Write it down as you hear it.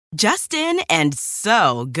Just in and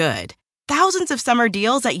so good. Thousands of summer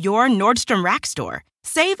deals at your Nordstrom Rack store.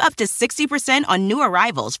 Save up to 60% on new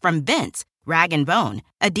arrivals from Vince, Rag & Bone,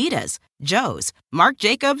 Adidas, Joe's, Marc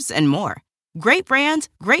Jacobs, and more. Great brands,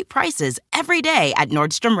 great prices every day at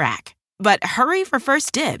Nordstrom Rack. But hurry for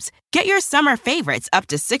first dibs. Get your summer favorites up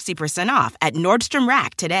to 60% off at Nordstrom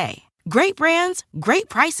Rack today. Great brands, great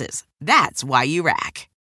prices. That's why you rack.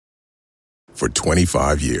 For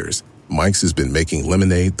 25 years, Mike's has been making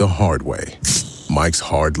lemonade the hard way. Mike's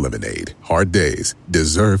Hard Lemonade. Hard days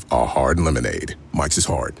deserve a hard lemonade. Mike's is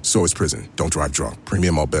hard, so is prison. Don't drive drunk.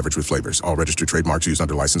 Premium malt beverage with flavors. All registered trademarks used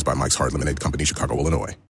under license by Mike's Hard Lemonade Company, Chicago,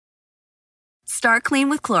 Illinois. Start clean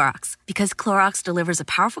with Clorox because Clorox delivers a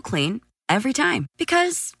powerful clean every time.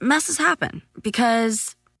 Because messes happen.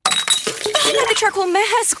 Because I got a charcoal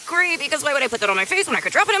mask. Great, because why would I put that on my face when I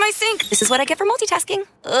could drop it in my sink? This is what I get for multitasking.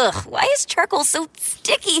 Ugh, why is charcoal so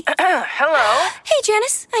sticky? Hello? Hey,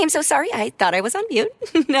 Janice. I am so sorry. I thought I was on mute.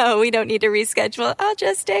 No, we don't need to reschedule. I'll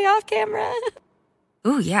just stay off camera.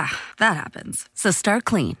 Ooh, yeah, that happens. So start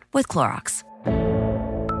clean with Clorox.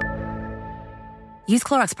 Use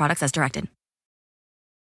Clorox products as directed.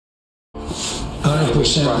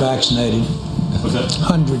 100% vaccinated. What's that?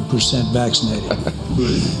 100% vaccinated.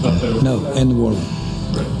 No, in the world.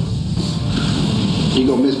 You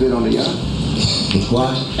gonna miss bid on the yacht?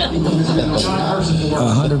 What?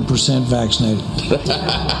 100% vaccinated.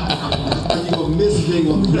 You gonna miss being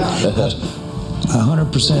on the yacht?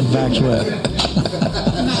 100% vaccinated.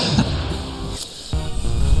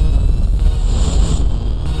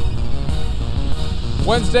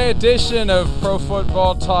 Wednesday edition of Pro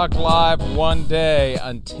Football Talk Live, one day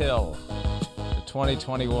until the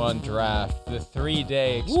 2021 draft. The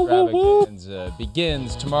 3-day extravaganza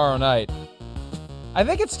begins tomorrow night. I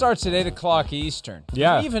think it starts at 8 o'clock Eastern.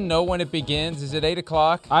 Yeah. Do you even know when it begins? Is it 8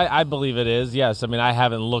 o'clock? I believe it is, yes. I mean, I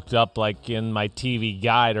haven't looked up, like, in my TV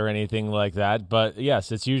guide or anything like that. But,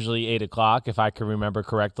 yes, it's usually 8 o'clock, if I can remember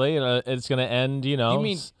correctly. And it's going to end, you know.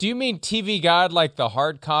 Do you mean TV guide, like the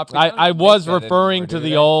hard copy? I was referring to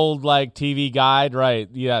the old, like, TV guide, right.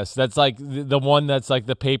 Yes, that's, like, the one that's, like,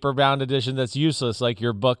 the paper-bound edition that's useless, like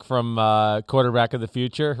your book from Quarterback of the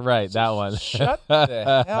Future. Right, that one. Shut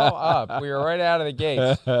the hell up. We were right out of the gates.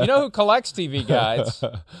 You know who collects TV guides?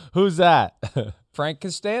 Who's that? Frank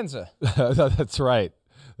Costanza. That's right.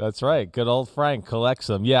 That's right. Good old Frank collects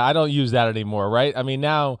them. Yeah, I don't use that anymore, right? I mean,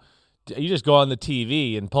 now you just go on the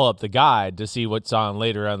TV and pull up the guide to see what's on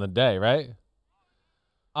later on the day, right?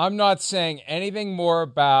 I'm not saying anything more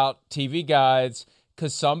about TV guides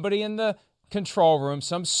because somebody in the control room,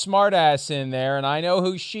 some smartass in there, and I know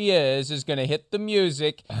who she is going to hit the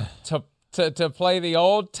music to play the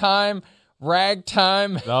old-time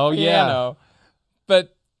ragtime piano. Yeah.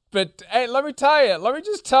 But hey, let me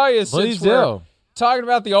just tell you, Please since we're do. talking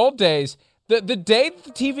about the old days, the day the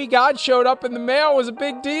TV guide showed up in the mail was a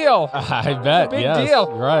big deal. I bet. Big yes,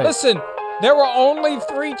 deal. Right. Listen, there were only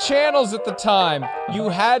 3 channels at the time. You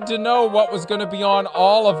had to know what was going to be on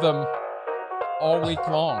all of them all week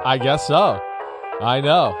long. I guess so. I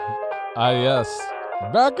know. Yes.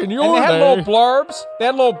 Back in your and they had day. little blurbs. They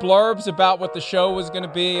had little blurbs about what the show was going to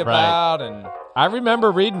be about. Right. And I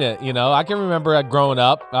remember reading it. You know, I can remember it growing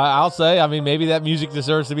up. I'll say, I mean, maybe that music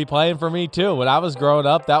deserves to be playing for me too. When I was growing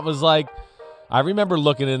up, that was like, I remember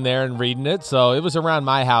looking in there and reading it. So it was around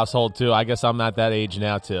my household too. I guess I'm not that age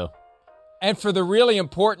now too. And for the really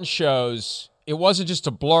important shows, it wasn't just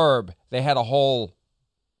a blurb. They had a whole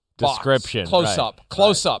description, close up,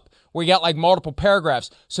 where you got like multiple paragraphs.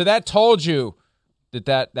 So that told you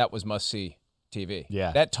that was must-see TV.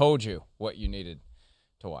 Yeah. That told you what you needed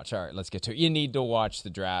to watch. All right, let's get to it. You need to watch the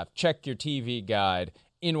draft. Check your TV guide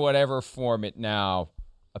in whatever form it now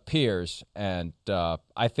appears. And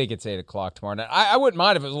I think it's 8 o'clock tomorrow night. I wouldn't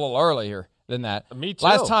mind if it was a little earlier than that. Me too.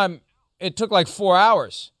 Last time, it took like 4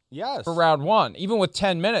 hours. Yes. For round 1, even with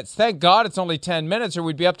 10 minutes. Thank God it's only 10 minutes or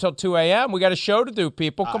we'd be up till 2 a.m. We got a show to do,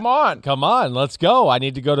 people. Come on. Come on. Let's go. I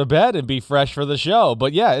need to go to bed and be fresh for the show.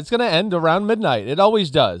 But, yeah, it's going to end around midnight. It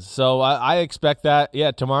always does. So I expect that.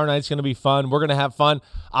 Yeah, tomorrow night's going to be fun. We're going to have fun.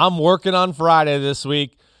 I'm working on Friday this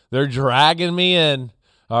week. They're dragging me in.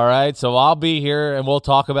 All right. So I'll be here, and we'll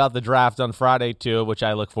talk about the draft on Friday, too, which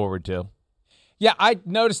I look forward to. Yeah, I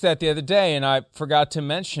noticed that the other day, and I forgot to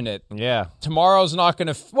mention it. Yeah. Tomorrow's going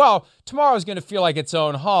to feel like its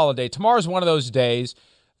own holiday. Tomorrow's one of those days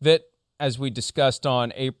that, as we discussed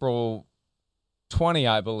on April 20,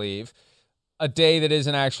 I believe, a day that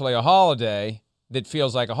isn't actually a holiday that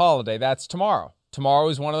feels like a holiday. That's tomorrow. Tomorrow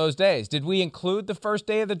is one of those days. Did we include the first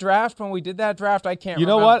day of the draft when we did that draft? I can't remember. You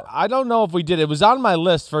know what? I don't know if we did. It was on my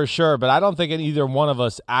list for sure, but I don't think either one of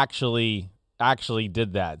us actually actually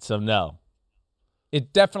did that. So no.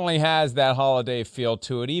 It definitely has that holiday feel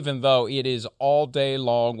to it, even though it is all day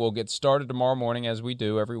long. We'll get started tomorrow morning, as we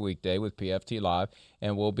do every weekday with PFT Live,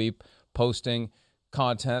 and we'll be posting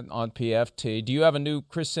content on PFT. Do you have a new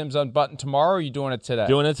Chris Sims Unbuttoned tomorrow, or are you doing it today?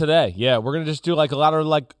 Doing it today. Yeah, we're going to just do like a lot of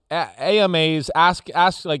like AMAs,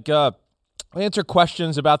 answer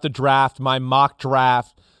questions about the draft, my mock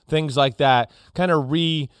draft, things like that. Kind of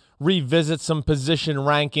revisit some position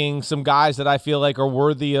rankings, some guys that I feel like are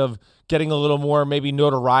worthy of getting a little more maybe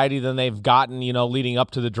notoriety than they've gotten, leading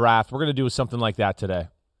up to the draft. We're going to do something like that today.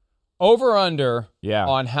 Over under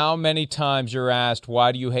on how many times you're asked,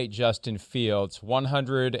 why do you hate Justin Fields?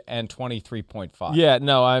 123.5. Yeah,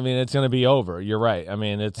 no, I mean, it's going to be over. You're right. I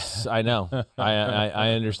mean, I know. I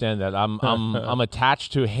understand that. I'm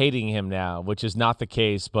attached to hating him now, which is not the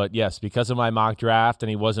case. But yes, because of my mock draft and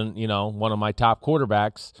he wasn't, one of my top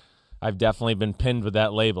quarterbacks, I've definitely been pinned with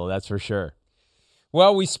that label. That's for sure.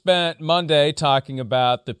 Well, we spent Monday talking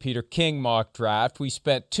about the Peter King mock draft. We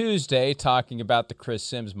spent Tuesday talking about the Chris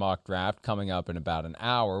Sims mock draft. Coming up in about an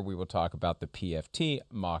hour, we will talk about the PFT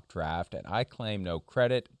mock draft. And I claim no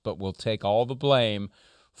credit, but will take all the blame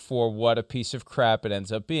for what a piece of crap it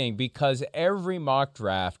ends up being, because every mock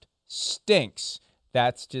draft stinks.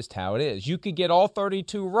 That's just how it is. You could get all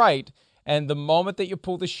 32 right, and the moment that you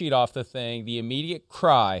pull the sheet off the thing, the immediate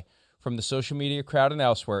cry from the social media crowd and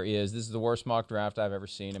elsewhere is, this is the worst mock draft I've ever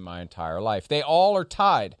seen in my entire life. They all are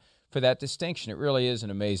tied for that distinction. It really is an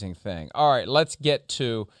amazing thing. All right, let's get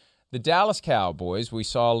to the Dallas Cowboys. We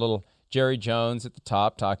saw a little Jerry Jones at the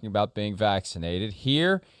top talking about being vaccinated.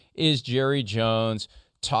 Here is Jerry Jones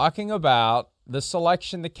talking about the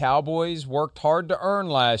selection the Cowboys worked hard to earn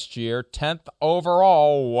last year, 10th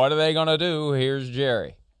overall. What are they going to do? Here's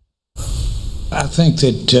Jerry. I think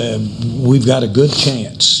that we've got a good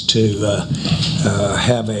chance to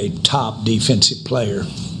have a top defensive player,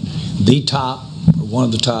 the top or one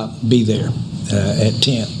of the top, be there at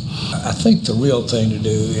 10. I think the real thing to do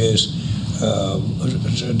is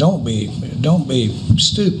don't be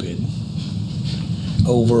stupid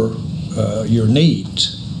over your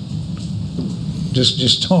needs.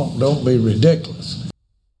 Just don't be ridiculous.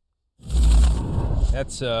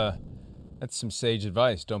 That's some sage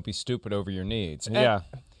advice. Don't be stupid over your needs. Yeah.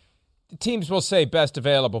 Teams will say best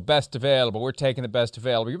available. We're taking the best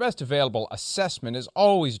available. Your best available assessment is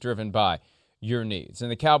always driven by your needs. And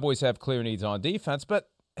the Cowboys have clear needs on defense. But,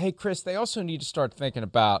 hey, Chris, they also need to start thinking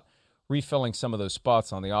about refilling some of those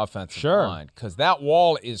spots on the offensive line, because that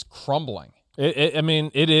wall is crumbling.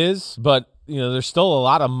 It is, but there's still a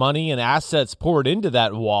lot of money and assets poured into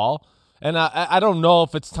that wall. And I don't know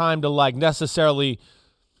if it's time to necessarily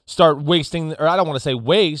start wasting, or I don't want to say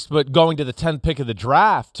waste, but going to the 10th pick of the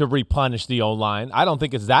draft to replenish the O-line. I don't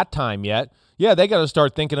think it's that time yet. Yeah, they got to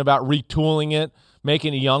start thinking about retooling it,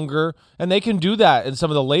 making it younger, and they can do that in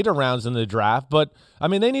some of the later rounds in the draft. But,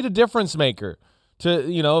 they need a difference maker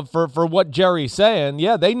to, for what Jerry's saying.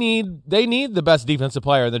 Yeah, they need the best defensive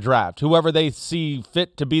player in the draft, whoever they see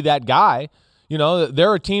fit to be that guy.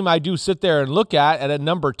 They're a team I do sit there and look at, and at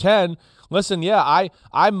number 10, listen, yeah,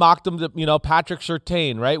 I mocked them to, Patrick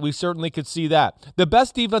Surtain, right? We certainly could see that. The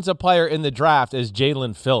best defensive player in the draft is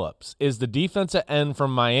Jalen Phillips, is the defensive end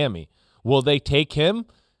from Miami. Will they take him,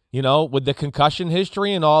 with the concussion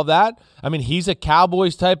history and all that? He's a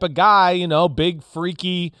Cowboys type of guy, big,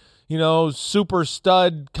 freaky, super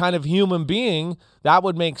stud kind of human being. That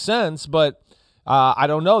would make sense, but I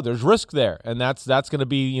don't know. There's risk there, and that's going to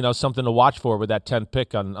be, something to watch for with that 10th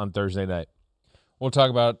pick on Thursday night. We'll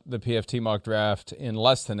talk about the PFT mock draft in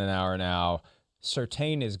less than an hour now.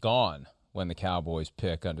 Surtain is gone when the Cowboys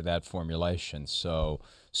pick under that formulation. So,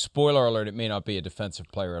 spoiler alert, it may not be a defensive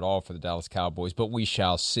player at all for the Dallas Cowboys, but we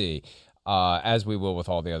shall see, as we will with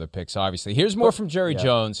all the other picks, obviously. Here's more from Jerry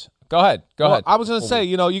Jones. Go ahead. I was going to say,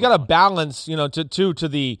 you got to balance,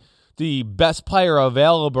 to the best player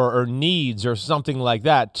available or needs or something like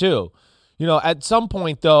that, too. At some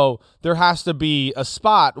point, though, there has to be a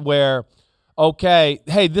spot where, okay,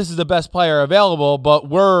 hey, this is the best player available, but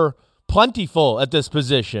we're plentiful at this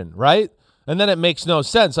position, right? And then it makes no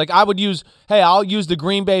sense. I'll use the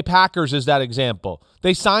Green Bay Packers as that example.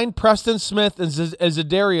 They signed Preston Smith and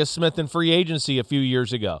Zadarius Smith in free agency a few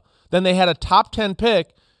years ago. Then they had a top 10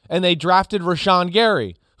 pick, and they drafted Rashawn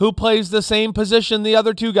Gary, who plays the same position the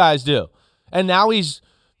other two guys do. And now he's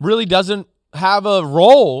really doesn't have a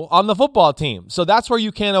role on the football team. So that's where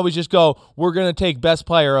you can't always just go, we're going to take best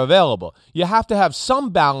player available. You have to have some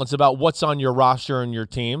balance about what's on your roster and your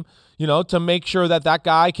team, to make sure that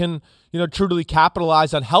guy can, truly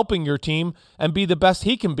capitalize on helping your team and be the best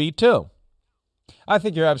he can be too. I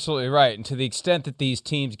think you're absolutely right. And to the extent that these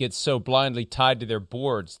teams get so blindly tied to their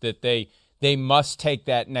boards that they must take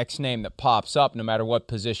that next name that pops up no matter what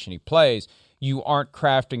position he plays, you aren't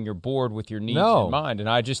crafting your board with your needs in mind. And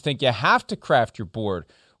I just think you have to craft your board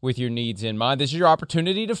with your needs in mind. This is your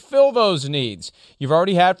opportunity to fill those needs. You've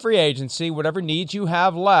already had free agency. Whatever needs you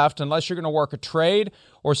have left, unless you're going to work a trade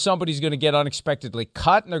or somebody's going to get unexpectedly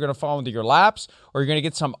cut and they're going to fall into your laps, or you're going to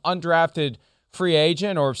get some undrafted free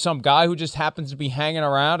agent or some guy who just happens to be hanging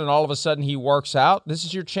around and all of a sudden he works out, this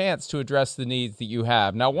is your chance to address the needs that you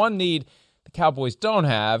have. Now, one need the Cowboys don't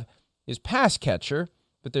have is pass catcher,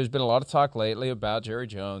 but there's been a lot of talk lately about Jerry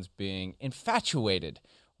Jones being infatuated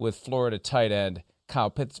with Florida tight end Kyle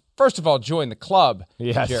Pitts. First of all, join the club,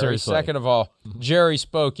 yeah, Jerry. Seriously. Second of all, Jerry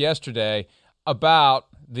spoke yesterday about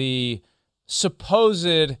the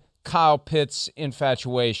supposed Kyle Pitts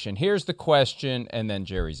infatuation. Here's the question and then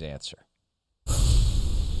Jerry's answer.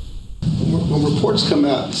 When reports come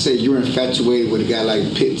out and say you're infatuated with a guy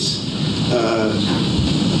like Pitts,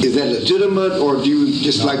 is that legitimate, or do you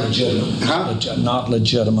just Not like legitimate? Huh? Not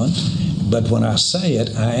legitimate. But when I say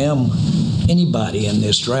it, I am anybody in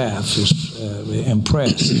this draft is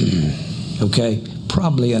impressed. Okay,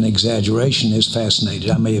 probably an exaggeration is fascinated.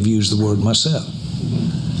 I may have used the word myself,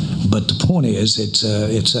 but the point is, it's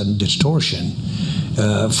a distortion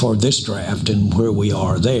for this draft and where we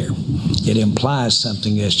are there. It implies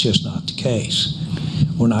something that's just not the case.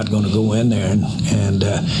 We're not going to go in there and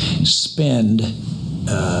spend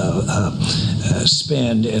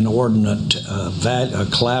inordinate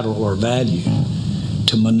collateral or value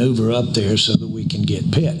to maneuver up there so that we can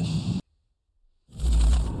get Pitt.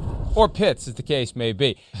 Or Pitts, as the case may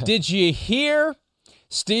be. Did you hear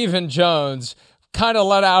Stephen Jones kind of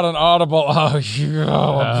let out an audible, oh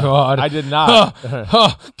God. I did not.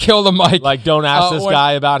 Kill the mic. Like, don't ask this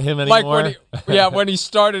guy about him anymore. Like when he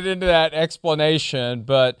started into that explanation.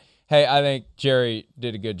 But, hey, I think Jerry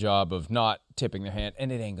did a good job of not tipping their hand,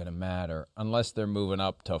 and it ain't going to matter. Unless they're moving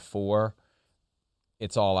up to 4,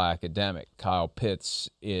 it's all academic. Kyle Pitts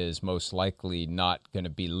is most likely not going to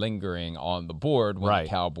be lingering on the board when the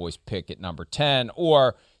Cowboys pick at number 10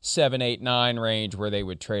 or 7, 8, 9 range where they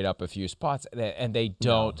would trade up a few spots. And they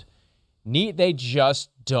just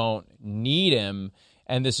don't need him.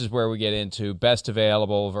 And this is where we get into best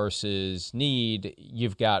available versus need.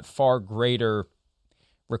 You've got far greater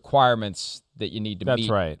requirements that you need to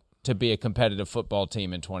meet to be a competitive football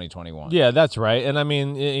team in 2021. Yeah, that's right. And I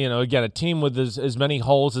mean, again, a team with as many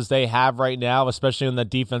holes as they have right now, especially on the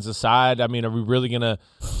defensive side, I mean, are we really going to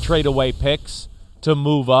trade away picks to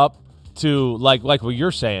move up to, like what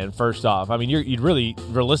you're saying, first off? I mean, you'd really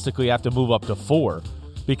realistically have to move up to 4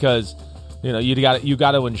 because, you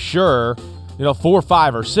got to ensure, 4,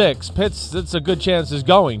 5, or 6, Pitts, it's a good chance is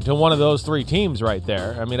going to one of those 3 teams right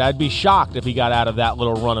there. I mean, I'd be shocked if he got out of that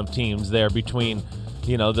little run of teams there between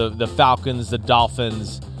the Falcons, the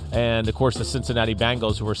Dolphins, and, of course, the Cincinnati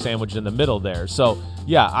Bengals, who were sandwiched in the middle there. So,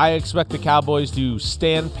 yeah, I expect the Cowboys to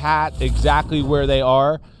stand pat exactly where they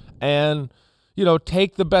are and,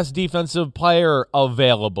 take the best defensive player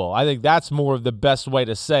available. I think that's more of the best way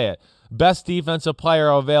to say it. Best defensive player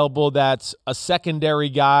available that's a secondary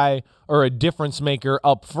guy or a difference maker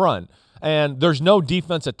up front. And there's no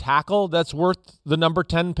defensive tackle that's worth the number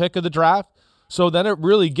 10 pick of the draft. So then it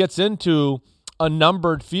really gets into a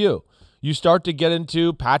numbered few. You start to get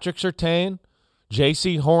into Patrick Surtain,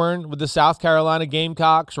 J.C. Horn with the South Carolina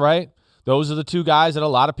Gamecocks, right? Those are the 2 guys that a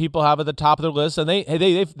lot of people have at the top of their list, and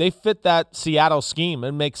they fit that Seattle scheme.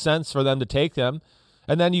 It makes sense for them to take them.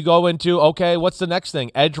 And then you go into, okay, what's the next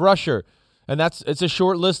thing? Edge rusher. And it's a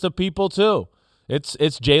short list of people too. It's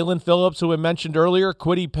Jalen Phillips, who I mentioned earlier,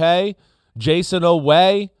 Kwity Paye, Jason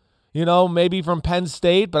Owe, maybe from Penn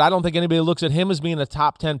State, but I don't think anybody looks at him as being a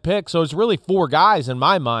top 10 pick. So it's really 4 guys in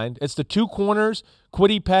my mind. It's the 2 corners,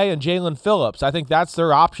 Kwity Paye and Jalen Phillips. I think that's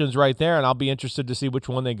their options right there, and I'll be interested to see which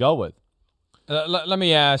one they go with. Let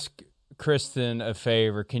me ask Kristen a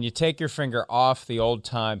favor. Can you take your finger off the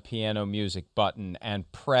old-time piano music button and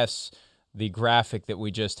press the graphic that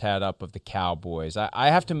we just had up of the Cowboys? I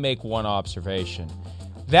have to make one observation.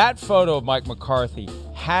 That photo of Mike McCarthy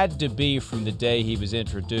had to be from the day he was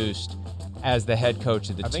introduced as the head coach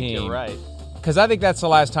of the team. I think you're right. Because I think that's the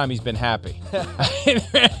last time he's been happy.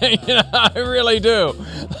 I really do.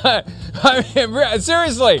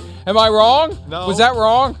 Seriously, am I wrong? No. Was that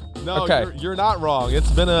wrong? No, okay. You're not wrong.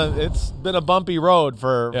 It's been a bumpy road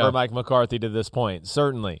for Mike McCarthy to this point.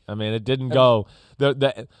 Certainly, I mean, it didn't go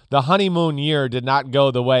the honeymoon year did not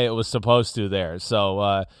go the way it was supposed to there.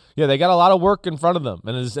 So they got a lot of work in front of them,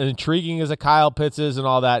 and as intriguing as a Kyle Pitts is and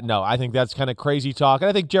all that. No, I think that's kind of crazy talk, and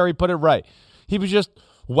I think Jerry put it right. He was just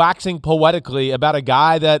waxing poetically about a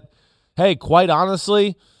guy that, hey, quite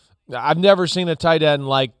honestly, I've never seen a tight end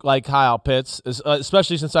like Kyle Pitts,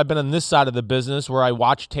 especially since I've been on this side of the business where I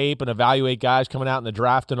watch tape and evaluate guys coming out in the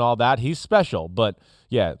draft and all that. He's special. But,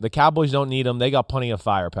 yeah, the Cowboys don't need him. They got plenty of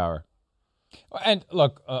firepower. And,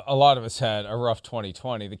 look, a lot of us had a rough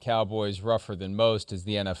 2020. The Cowboys rougher than most as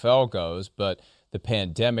the NFL goes, but the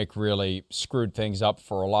pandemic really screwed things up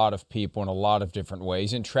for a lot of people in a lot of different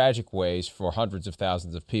ways, in tragic ways for hundreds of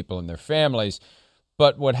thousands of people and their families.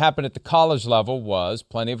 But what happened at the college level was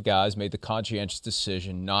plenty of guys made the conscientious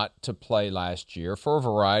decision not to play last year for a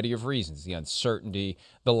variety of reasons. The uncertainty,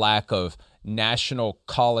 the lack of national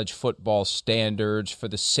college football standards for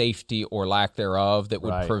the safety or lack thereof that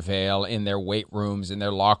would prevail in their weight rooms, in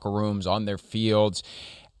their locker rooms, on their fields.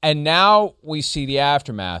 And now we see the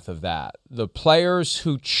aftermath of that. The players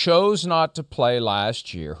who chose not to play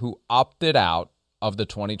last year, who opted out of the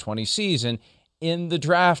 2020 season in the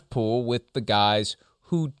draft pool with the guys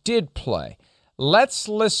who did play. Let's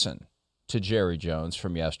listen to Jerry Jones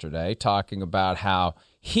from yesterday talking about how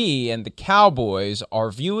he and the Cowboys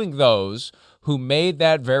are viewing those who made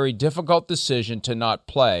that very difficult decision to not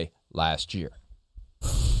play last year.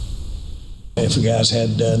 If the guys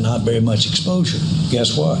had not very much exposure,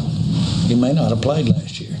 guess what? He may not have played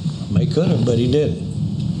last year. May could have, but he didn't.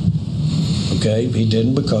 Okay, he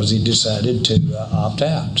didn't because he decided to opt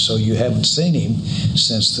out. So you haven't seen him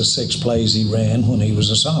since the 6 plays he ran when he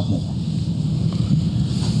was a sophomore.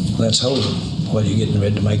 Let's hold him while you're getting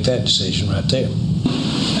ready to make that decision right there.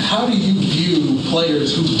 How do you view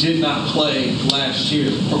players who did not play last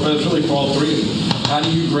year, really for all 3 of you? How do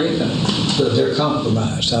you grade them? They're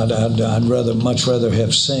compromised. I'd much rather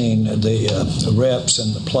have seen the reps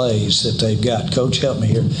and the plays that they've got. Coach, help me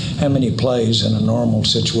here. How many plays in a normal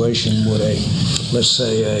situation would let's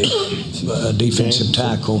say a defensive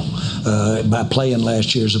tackle by playing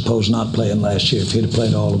last year as opposed to not playing last year if he'd have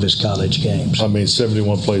played all of his college games? I mean,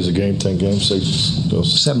 71 plays a game, 10 games,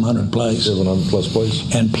 700 plays. 700 plus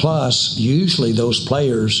plays. And plus, usually those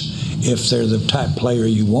players, if they're the type player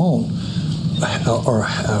you want,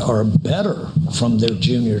 are better from their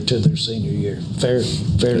junior to their senior year. Fair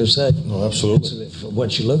to say? No, absolutely. That's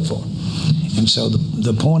what you look for. And so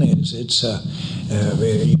the point is, it's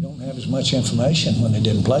you don't have as much information when they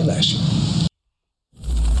didn't play last year.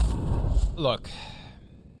 Look,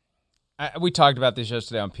 we talked about this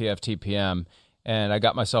yesterday on PFTPM, and I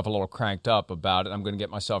got myself a little cranked up about it. I'm going to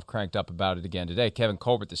get myself cranked up about it again today. Kevin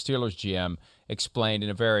Colbert, the Steelers GM, explained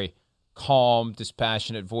in a very calm,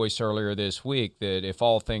 dispassionate voice earlier this week that if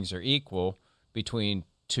all things are equal between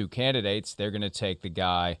 2 candidates, they're going to take the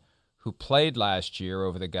guy who played last year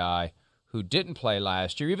over the guy who didn't play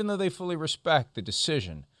last year, even though they fully respect the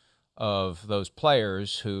decision of those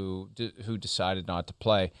players who decided not to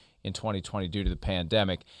play in 2020 due to the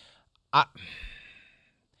pandemic.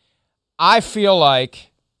 I feel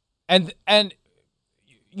like, and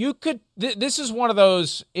you could, this is one of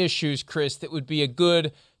those issues, Chris, that would be a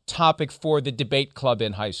good topic for the debate club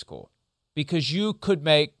in high school, because you could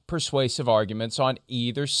make persuasive arguments on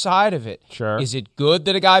either side of it. Sure. Is it good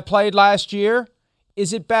that a guy played last year?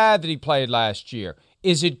 Is it bad that he played last year?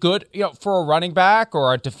 Is it good, for a running back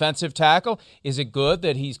or a defensive tackle? Is it good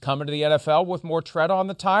that he's coming to the NFL with more tread on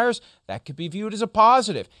the tires? That could be viewed as a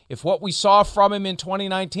positive. If what we saw from him in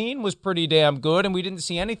 2019 was pretty damn good and we didn't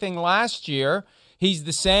see anything last year, he's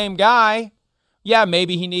the same guy. Yeah,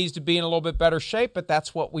 maybe he needs to be in a little bit better shape, but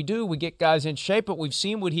that's what we do. We get guys in shape, but we've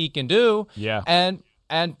seen what he can do. Yeah. And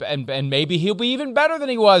maybe he'll be even better than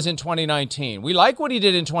he was in 2019. We like what he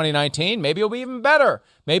did in 2019. Maybe he'll be even better.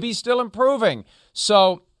 Maybe he's still improving.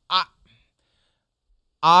 So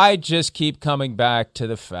I just keep coming back to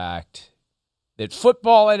the fact that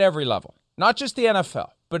football at every level, not just the NFL,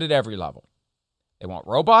 but at every level, they want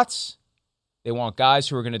robots. They want guys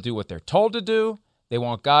who are going to do what they're told to do. They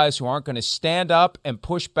want guys who aren't going to stand up and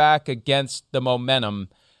push back against the momentum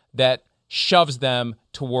that shoves them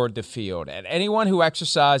toward the field. And anyone who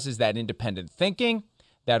exercises that independent thinking,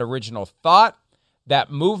 that original thought, that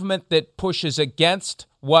movement that pushes against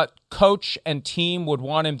what coach and team would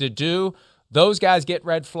want him to do, those guys get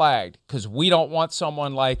red flagged because we don't want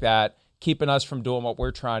someone like that keeping us from doing what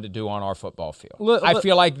we're trying to do on our football field. I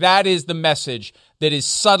feel like that is the message that is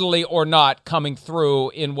subtly or not coming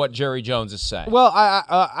through in what Jerry Jones is saying. Well,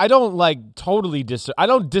 I don't I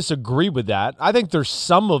don't disagree with that. I think there's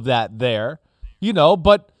some of that there,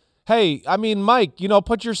 but hey, I mean, Mike,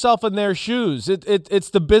 put yourself in their shoes. It's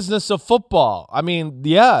the business of football. I mean,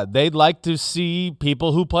 yeah, they'd like to see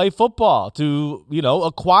people who play football to,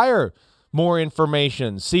 acquire more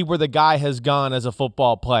information, see where the guy has gone as a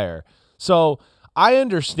football player. So I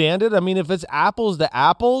understand it. I mean, if it's apples to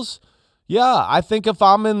apples, yeah, I think if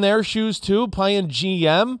I'm in their shoes too, playing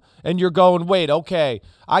GM, and you're going, wait, okay,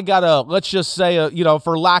 I got let's just say,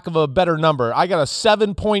 for lack of a better number, I got a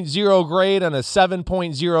 7.0 grade and a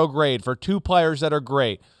 7.0 grade for two players that are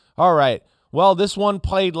great. All right, well, this one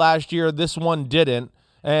played last year, this one didn't.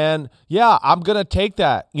 And, yeah, I'm going to take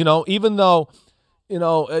that, even though,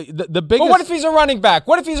 the biggest. But what if he's a running back?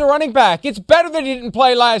 What if he's a running back? It's better that he didn't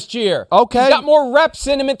play last year. Okay. He's got more reps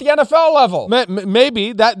in him at the NFL level.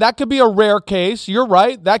 Maybe. That could be a rare case. You're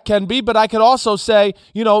right. That can be. But I could also say,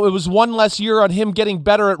 it was one less year on him getting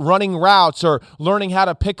better at running routes or learning how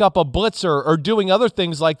to pick up a blitzer or doing other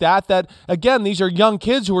things like that. That, again, these are young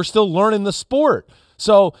kids who are still learning the sport.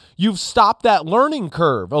 So you've stopped that learning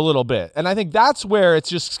curve a little bit. And I think that's where it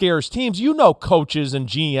just scares teams. Coaches and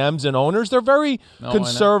GMs and owners, they're very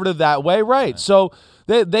conservative that way, right? So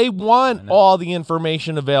they want all the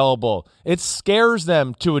information available. It scares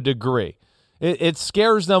them to a degree. It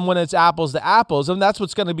scares them when it's apples to apples. And that's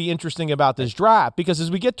what's going to be interesting about this draft, because as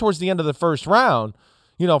we get towards the end of the first round,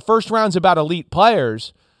 first round's about elite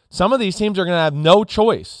players. Some of these teams are going to have no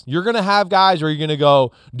choice. You're going to have guys where you're going to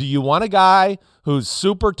go, do you want a guy who's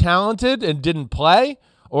super talented and didn't play,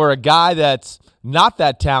 or a guy that's not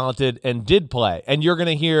that talented and did play? And you're going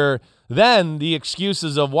to hear then the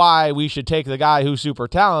excuses of why we should take the guy who's super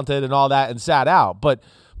talented and all that and sat out. But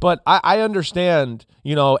I understand,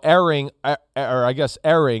 erring on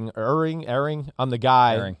the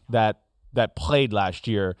guy that played last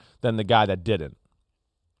year than the guy that didn't.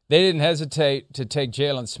 They didn't hesitate to take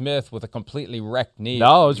Jalen Smith with a completely wrecked knee.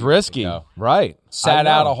 No, it was risky. Right. Sat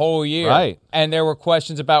out a whole year. Right. And there were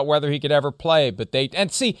questions about whether he could ever play. But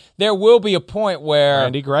there will be a point where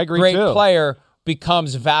Randy Gregory great too. Player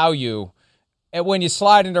becomes value. And when you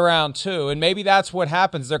slide into round 2, and maybe that's what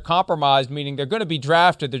happens. They're compromised, meaning they're going to be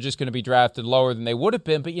drafted. They're just going to be drafted lower than they would have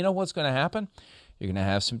been. But you know what's going to happen? You're going to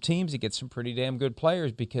have some teams that get some pretty damn good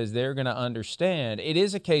players because they're going to understand. It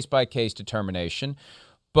is a case-by-case determination.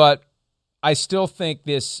 But I still think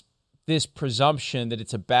this presumption that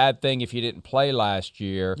it's a bad thing if you didn't play last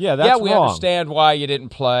year. Yeah, that's we wrong. Understand why you didn't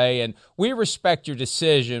play, and we respect your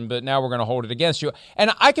decision, but now we're going to hold it against you.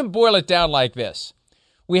 And I can boil it down like this.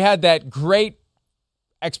 We had that great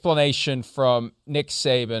explanation from Nick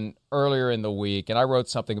Saban earlier in the week, and I wrote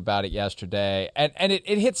something about it yesterday, and it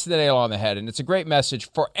hits the nail on the head, and it's a great message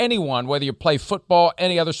for anyone, whether you play football,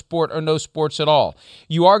 any other sport, or no sports at all.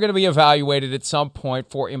 You are going to be evaluated at some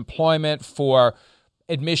point for employment, for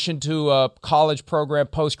admission to a college program,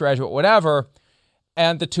 postgraduate, whatever,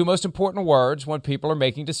 and the two most important words when people are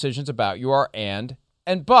making decisions about you are and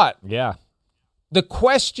but. Yeah. The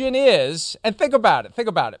question is, and think about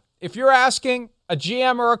it. If you're asking a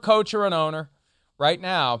GM or a coach or an owner right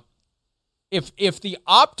now, if the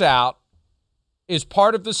opt-out is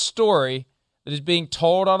part of the story that is being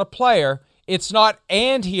told on a player, it's not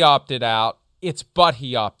and he opted out, it's but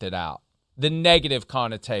he opted out. The negative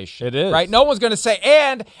connotation. It is. Right? No one's going to say,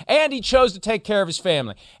 and he chose to take care of his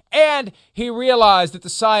family. And he realized that the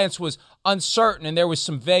science was uncertain and there was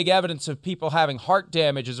some vague evidence of people having heart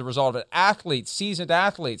damage as a result of it. Athletes, seasoned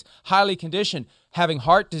athletes, highly conditioned, having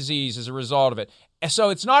heart disease as a result of it. So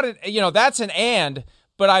it's not, that's an and,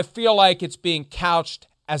 but I feel like it's being couched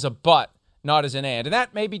as a but, not as an and. And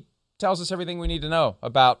that maybe tells us everything we need to know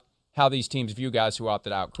about how these teams view guys who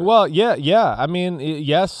opted out. Well, yeah. I mean,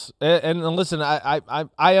 yes. And listen,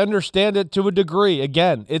 I understand it to a degree.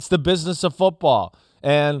 Again, it's the business of football.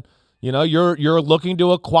 And, you're looking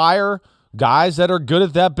to acquire guys that are good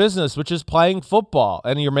at that business, which is playing football.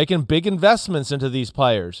 And you're making big investments into these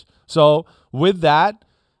players. So with that,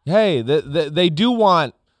 hey, they do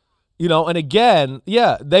want, and again,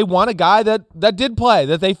 yeah, they want a guy that did play,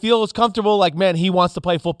 that they feel is comfortable, like, man, he wants to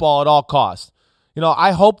play football at all costs.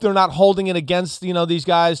 I hope they're not holding it against, these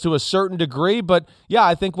guys to a certain degree. But, yeah,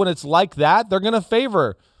 I think when it's like that, they're going to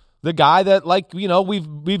favor the guy that,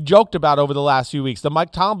 we've joked about over the last few weeks, the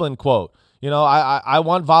Mike Tomlin quote. I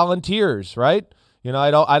want volunteers, right?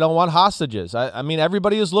 I don't want hostages. I mean,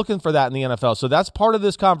 everybody is looking for that in the NFL. So that's part of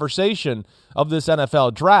this conversation of this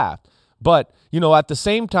NFL draft. But, at the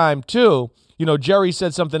same time, too, Jerry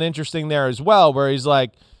said something interesting there as well, where he's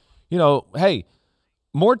like, hey,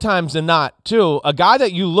 more times than not, too, a guy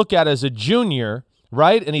that you look at as a junior,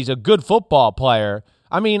 right, and he's a good football player,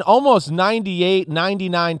 I mean, almost 98,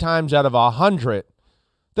 99 times out of 100,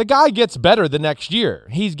 the guy gets better the next year.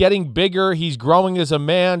 He's getting bigger. He's growing as a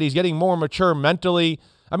man. He's getting more mature mentally.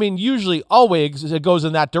 I mean, usually always it goes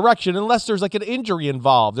in that direction unless there's like an injury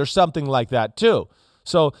involved or something like that, too.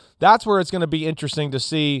 So that's where it's going to be interesting to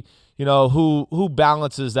see, who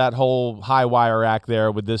balances that whole high wire act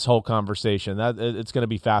there with this whole conversation. It's going to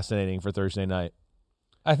be fascinating for Thursday night.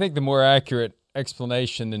 I think the more accurate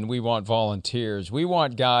explanation than we want volunteers. We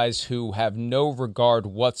want guys who have no regard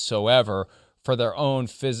whatsoever for their own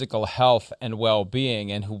physical health and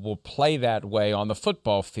well-being and who will play that way on the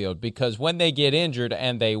football field, because when they get injured,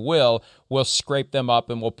 and they will, we'll scrape them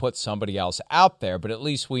up and we'll put somebody else out there. But at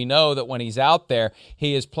least we know that when he's out there,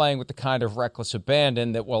 he is playing with the kind of reckless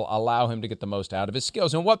abandon that will allow him to get the most out of his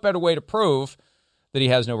skills. And what better way to prove that he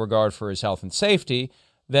has no regard for his health and safety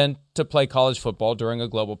than to play college football during a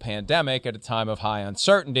global pandemic at a time of high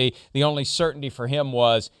uncertainty. The only certainty for him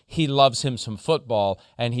was he loves him some football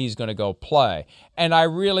and he's going to go play. And I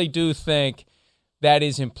really do think that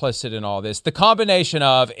is implicit in all this. The combination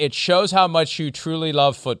of it shows how much you truly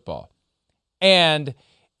love football, and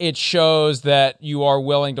it shows that you are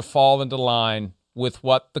willing to fall into line with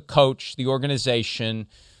what the coach, the organization,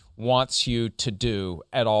 wants you to do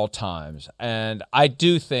at all times. And I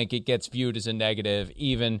do think it gets viewed as a negative,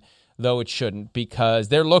 even though it shouldn't, because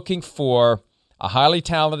they're looking for a highly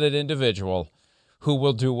talented individual who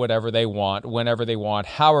will do whatever they want, whenever they want,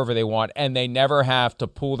 however they want, and they never have to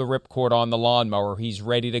pull the ripcord on the lawnmower. He's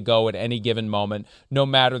ready to go at any given moment, no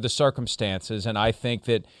matter the circumstances. And I think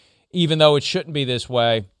that even though it shouldn't be this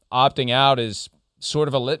way, opting out is sort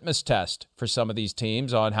of a litmus test for some of these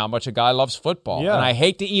teams on how much a guy loves football. Yeah. And I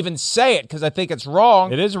hate to even say it because I think it's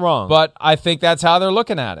wrong. It is wrong. But I think that's how they're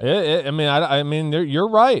looking at it. You're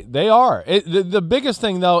right. They are. The biggest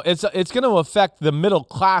thing, though, it's going to affect the middle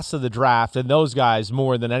class of the draft and those guys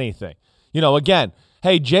more than anything. Again,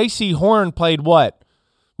 hey, J.C. Horn played what?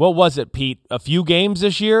 What was it, Pete? A few games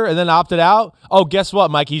this year and then opted out? Oh, guess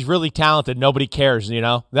what, Mike? He's really talented. Nobody cares,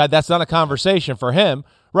 That's not a conversation for him.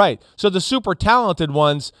 Right. So the super talented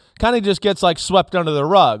ones kind of just gets swept under the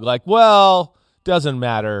rug. Doesn't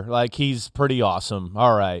matter. He's pretty awesome.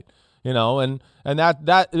 All right. And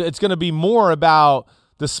that it's going to be more about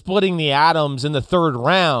the splitting the atoms in the third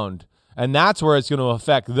round. And that's where it's going to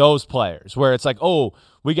affect those players, where it's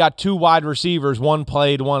we got two wide receivers, one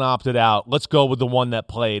played, one opted out. Let's go with the one that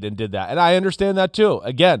played and did that. And I understand that too.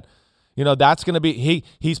 Again, that's going to be,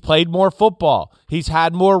 he's played more football. He's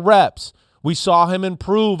had more reps. We saw him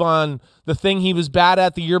improve on the thing he was bad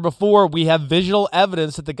at the year before. We have visual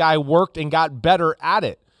evidence that the guy worked and got better at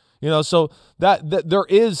it. So that there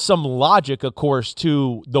is some logic, of course,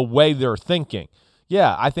 to the way they're thinking.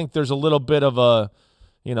 Yeah, I think there's a little bit of a,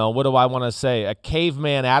 what do I want to say, a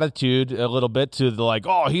caveman attitude a little bit to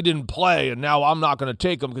the he didn't play and now I'm not going to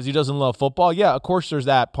take him because he doesn't love football. Yeah, of course there's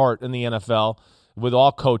that part in the NFL with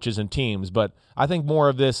all coaches and teams, but I think more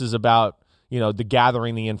of this is about the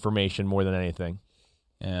gathering the information more than anything.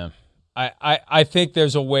 Yeah. I think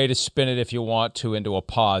there's a way to spin it if you want to into a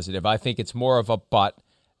positive. I think it's more of a but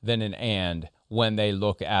than an and when they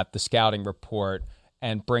look at the scouting report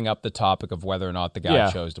and bring up the topic of whether or not the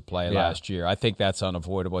guy chose to play last year. I think that's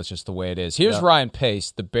unavoidable. It's just the way it is. Here's Ryan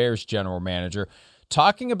Pace, the Bears general manager,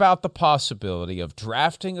 talking about the possibility of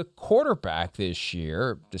drafting a quarterback this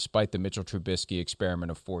year, despite the Mitchell Trubisky experiment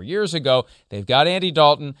of 4 years ago. They've got Andy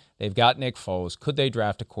Dalton. They've got Nick Foles. Could they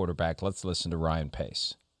draft a quarterback? Let's listen to Ryan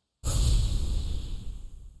Pace.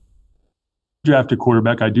 Draft a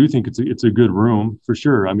quarterback. I do think it's a good room for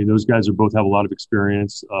sure. I mean, those guys both have a lot of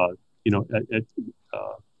experience, a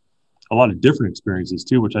lot of different experiences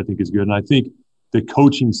too, which I think is good. And I think the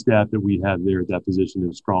coaching staff that we have there at that position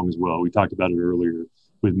is strong as well. We talked about it earlier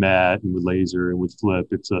with Matt and with Laser and with Flip.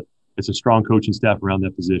 It's a strong coaching staff around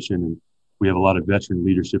that position, and we have a lot of veteran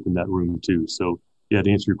leadership in that room too. So yeah,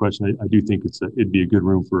 to answer your question, I do think it'd be a good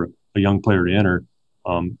room for a young player to enter.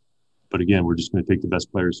 But again, we're just going to take the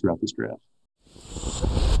best players throughout this draft.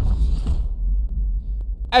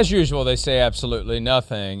 As usual, they say absolutely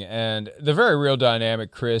nothing. And the very real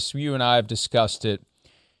dynamic, Chris, you and I have discussed it.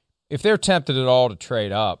 If they're tempted at all to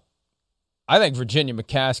trade up, I think Virginia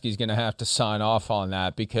McCaskey is going to have to sign off on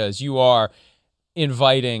that, because you are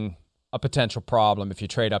inviting a potential problem if you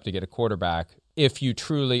trade up to get a quarterback, if you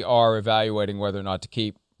truly are evaluating whether or not to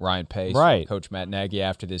keep Ryan Pace, right, Coach Matt Nagy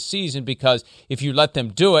after this season. Because if you let them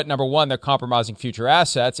do it, number one, they're compromising future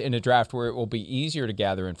assets in a draft where it will be easier to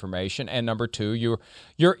gather information, and number two,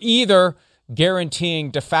 you're either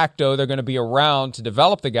guaranteeing de facto they're going to be around to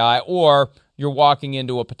develop the guy, or you're walking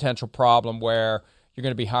into a potential problem where you're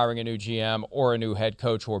going to be hiring a new GM or a new head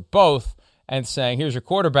coach or both and saying, here's your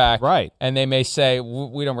quarterback. Right. And they may say,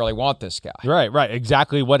 we don't really want this guy. Right.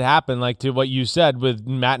 Exactly what happened, to what you said with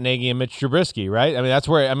Matt Nagy and Mitch Trubisky, right? I mean, that's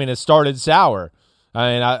where, it started sour.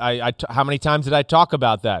 I mean, how many times did I talk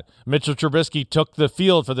about that? Mitchell Trubisky took the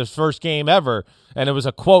field for this first game ever, and it was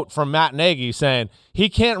a quote from Matt Nagy saying, he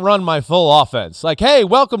can't run my full offense. Like, hey,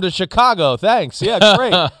 welcome to Chicago. Thanks. Yeah,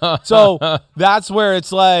 great. So that's where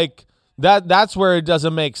it's like, that's where it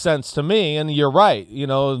doesn't make sense to me. And you're right. You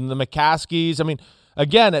know, the McCaskies, I mean,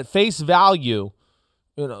 again, at face value,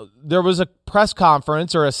 you know, there was a press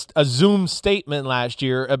conference or a Zoom statement last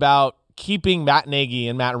year about keeping Matt Nagy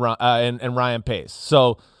and and Ryan Pace.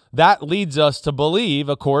 So that leads us to believe,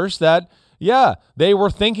 of course, that, yeah, they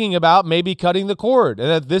were thinking about maybe cutting the cord and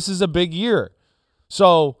that this is a big year.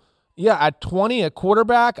 So, yeah, at 20 at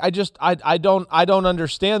quarterback, I don't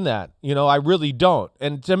understand that. You know, I really don't.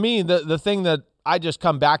 And to me, the thing that I just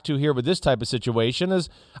come back to here with this type of situation is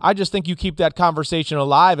I just think you keep that conversation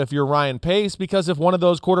alive if you're Ryan Pace, because if one of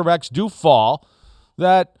those quarterbacks do fall,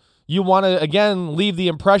 that you want to, again, leave the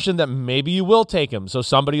impression that maybe you will take him, so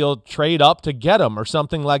somebody will trade up to get him or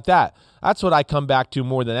something like that. That's what I come back to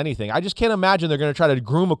more than anything. I just can't imagine they're going to try to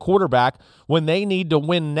groom a quarterback when they need to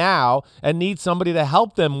win now and need somebody to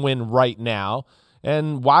help them win right now.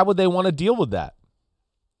 And why would they want to deal with that?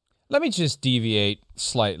 Let me just deviate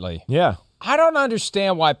slightly. Yeah. I don't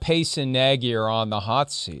understand why Pace and Nagy are on the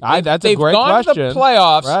hot seat. That's a great question. They've gone to the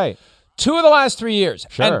playoffs right. 2 of the last 3 years.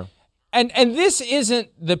 Sure. And this isn't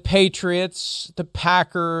the Patriots, the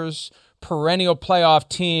Packers, perennial playoff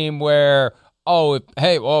team where,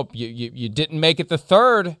 you didn't make it the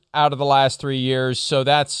third out of the last 3 years, so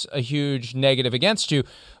that's a huge negative against you.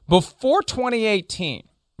 Before 2018,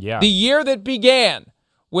 the year that began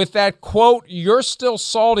with that quote you're still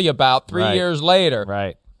salty about 3 years later,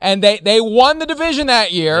 right? And they won the division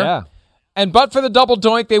that year, yeah. And but for the double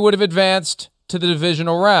doink, they would have advanced to the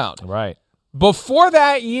divisional round. Right. Before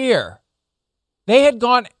that year, they had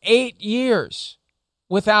gone 8 years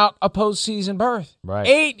without a postseason berth. Right.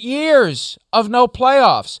 8 years of no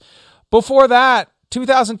playoffs. Before that,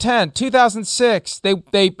 2010, 2006,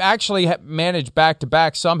 they actually managed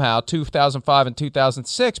back-to-back somehow, 2005 and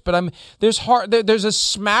 2006. But there's a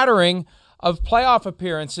smattering of playoff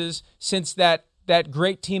appearances since that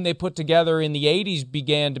great team they put together in the 80s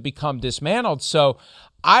began to become dismantled. So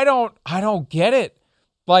I don't get it.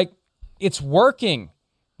 Like, it's working.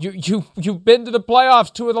 You've been to the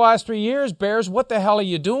playoffs 2 of the last 3 years, Bears. What the hell are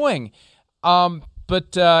you doing? I think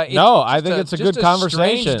it's a good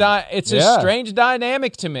conversation. It's a strange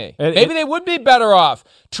dynamic to me. Maybe they would be better off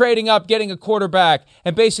trading up, getting a quarterback,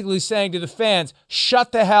 and basically saying to the fans,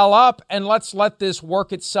 shut the hell up and let's let this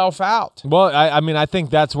work itself out. Well, I think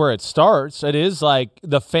that's where it starts. It is like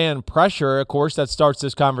the fan pressure, of course, that starts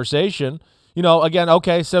this conversation. You know, again,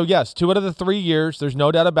 okay, so yes, 2 out of the 3 years, there's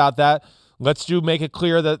no doubt about that. Let's make it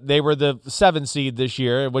clear that they were the 7 seed this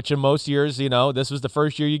year, which in most years, you know, this was the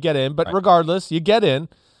first year you get in. But regardless, you get in.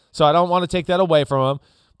 So I don't want to take that away from them.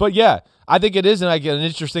 But, yeah, I think it is an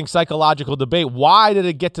interesting psychological debate. Why did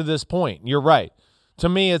it get to this point? You're right. To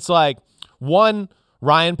me, it's like, one,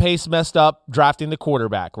 Ryan Pace messed up drafting the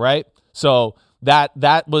quarterback, right? So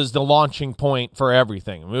that was the launching point for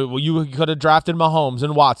everything. You could have drafted Mahomes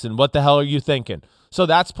and Watson. What the hell are you thinking? So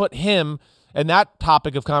that's put him and that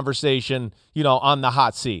topic of conversation, you know, on the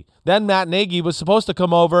hot seat. Then Matt Nagy was supposed to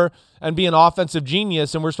come over and be an offensive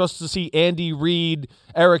genius, and we're supposed to see Andy Reid,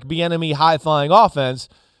 Eric Bieniemy high-flying offense.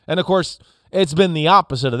 And, of course, it's been the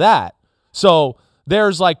opposite of that. So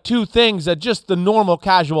there's like 2 things that just the normal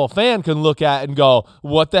casual fan can look at and go,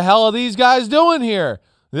 what the hell are these guys doing here?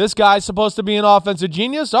 This guy's supposed to be an offensive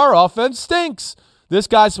genius. Our offense stinks. This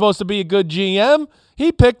guy's supposed to be a good GM.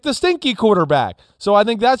 He picked the stinky quarterback. So I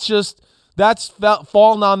think that's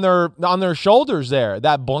fallen on their shoulders there,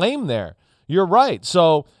 that blame there. You're right.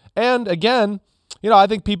 So, and again, you know, I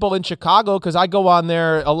think people in Chicago, because I go on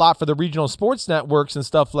there a lot for the regional sports networks and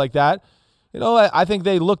stuff like that, you know, I think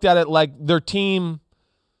they looked at it like their team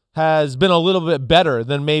has been a little bit better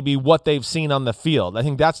than maybe what they've seen on the field. I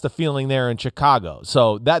think that's the feeling there in Chicago.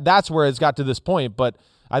 So that's where it's got to this point. But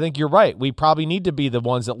I think you're right. We probably need to be the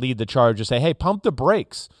ones that lead the charge and say, hey, pump the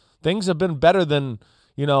brakes. Things have been better than,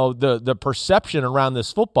 you know, the perception around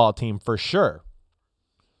this football team for sure.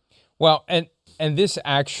 Well, and this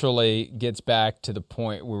actually gets back to the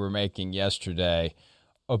point we were making yesterday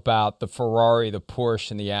about the Ferrari, the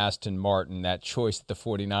Porsche, and the Aston Martin, that choice that the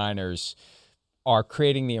 49ers are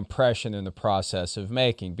creating the impression in the process of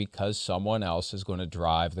making because someone else is going to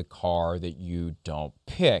drive the car that you don't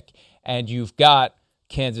pick. And you've got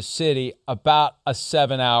Kansas City about a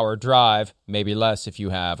 7-hour drive, maybe less if you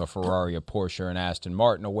have a Ferrari, a Porsche, or an Aston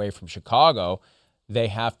Martin away from Chicago. They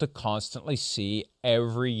have to constantly see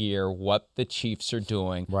every year what the Chiefs are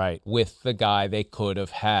doing with the guy they could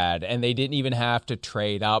have had. And they didn't even have to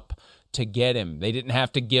trade up to get him. They didn't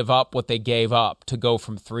have to give up what they gave up to go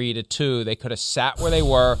from 3 to 2. They could have sat where they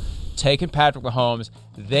were, taken Patrick Mahomes.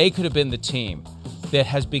 They could have been the team that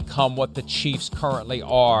has become what the Chiefs currently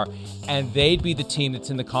are, and they'd be the team that's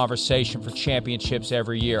in the conversation for championships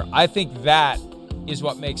every year. I think that is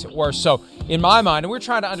what makes it worse. So in my mind, and we're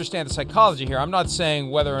trying to understand the psychology here, I'm not saying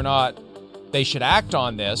whether or not they should act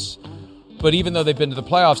on this, but even though they've been to the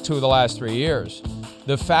playoffs 2 of the last 3 years,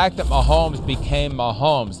 the fact that Mahomes became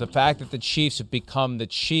Mahomes, the fact that the Chiefs have become the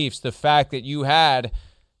Chiefs, the fact that you had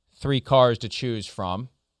 3 cars to choose from,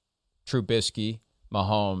 Trubisky,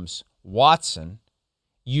 Mahomes, Watson,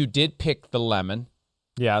 you did pick the lemon.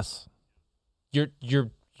 Yes.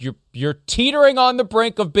 You're teetering on the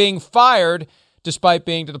brink of being fired despite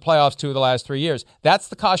being to the playoffs 2 of the last 3 years. That's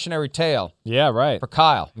the cautionary tale. Yeah, right. For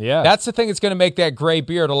Kyle. Yeah. That's the thing that's going to make that gray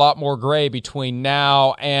beard a lot more gray between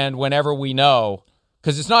now and whenever we know.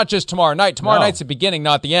 Because it's not just tomorrow night. Tomorrow night's the beginning,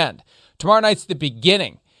 not the end. Tomorrow night's the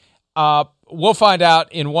beginning. We'll find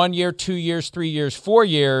out in 1 year, 2 years, 3 years, 4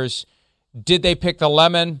 years, did they pick the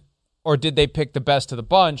lemon or did they pick the best of the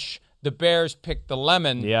bunch? The Bears picked the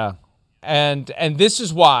lemon. Yeah. And this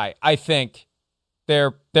is why I think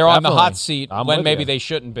they're on the hot seat when maybe they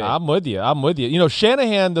shouldn't be. I'm with you. You know,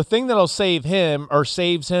 Shanahan, the thing that'll save him or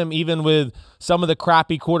saves him even with some of the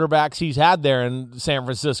crappy quarterbacks he's had there in San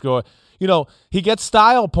Francisco, you know, he gets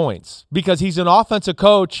style points because he's an offensive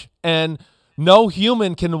coach and no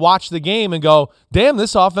human can watch the game and go, damn,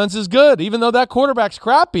 this offense is good. Even though that quarterback's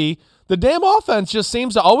crappy, the damn offense just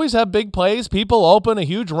seems to always have big plays, people open, a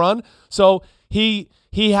huge run. So he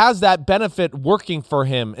has that benefit working for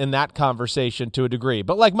him in that conversation to a degree.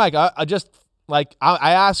 But like Mike, I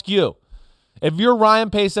ask you, if you're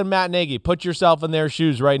Ryan Pace and Matt Nagy, put yourself in their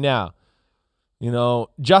shoes right now. You know,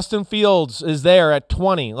 Justin Fields is there at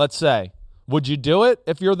 20, let's say. Would you do it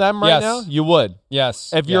if you're them right now? You would.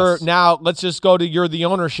 Yes. If you're now, let's just go to you're the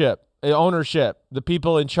ownership, the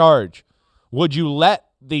people in charge. Would you let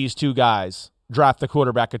these 2 guys draft the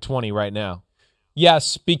quarterback at 20 right now?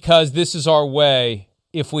 Yes, because this is our way.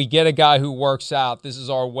 If we get a guy who works out, this is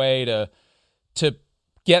our way to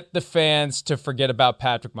get the fans to forget about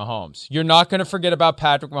Patrick Mahomes. You're not going to forget about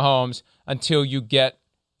Patrick Mahomes until you get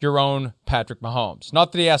your own Patrick Mahomes.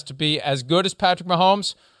 Not that he has to be as good as Patrick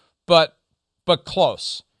Mahomes, but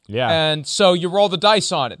close. Yeah. And so you roll the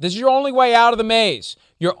dice on it. This is your only way out of the maze.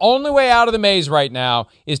 Your only way out of the maze right now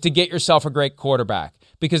is to get yourself a great quarterback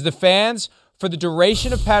because the fans, for the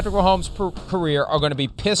duration of Patrick Mahomes' career, are going to be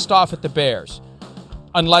pissed off at the Bears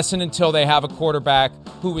unless and until they have a quarterback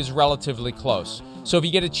who is relatively close. So if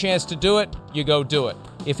you get a chance to do it, you go do it.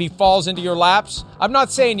 If he falls into your laps, I'm not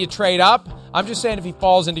saying you trade up. I'm just saying if he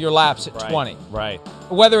falls into your laps at 20. Right.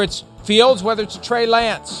 Whether it's Fields, whether it's Trey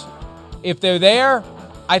Lance. If they're there,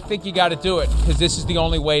 I think you got to do it because this is the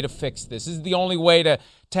only way to fix this. This is the only way to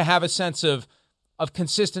have a sense of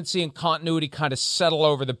consistency and continuity kind of settle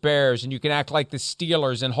over the Bears, and you can act like the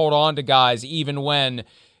Steelers and hold on to guys even when,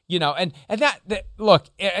 you know, and that look,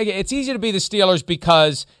 it's easy to be the Steelers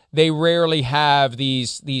because they rarely have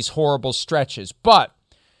these horrible stretches, but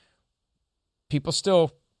people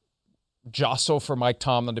still jostle for Mike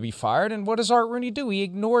Tomlin to be fired, and what does Art Rooney do? He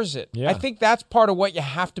ignores it. Yeah. I think that's part of what you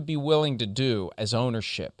have to be willing to do as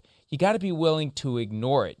ownership. You got to be willing to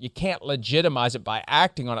ignore it. You can't legitimize it by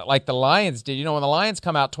acting on it like the Lions did. You know, when the Lions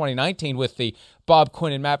come out 2019 with the Bob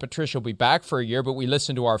Quinn and Matt Patricia will be back for a year, but we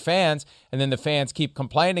listen to our fans, and then the fans keep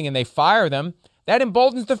complaining and they fire them, that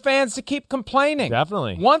emboldens the fans to keep complaining.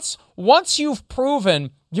 Definitely. Once you've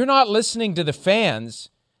proven you're not listening to the fans,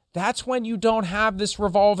 that's when you don't have this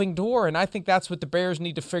revolving door, and I think that's what the Bears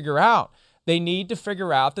need to figure out. They need to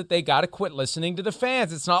figure out that they got to quit listening to the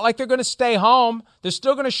fans. It's not like they're going to stay home. They're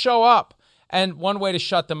still going to show up. And one way to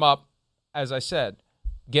shut them up, as I said,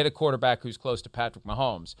 get a quarterback who's close to Patrick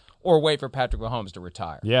Mahomes or wait for Patrick Mahomes to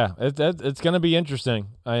retire. Yeah, it's going to be interesting.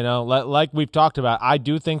 I know, like we've talked about, I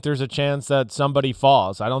do think there's a chance that somebody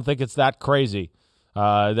falls. I don't think it's that crazy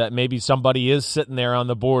that maybe somebody is sitting there on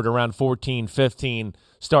the board around 14, 15,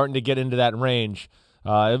 starting to get into that range.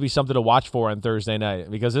 It'll be something to watch for on Thursday night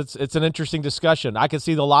because it's an interesting discussion. I can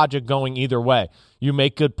see the logic going either way. You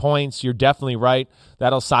make good points. You're definitely right.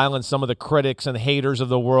 That'll silence some of the critics and haters of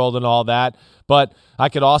the world and all that. But I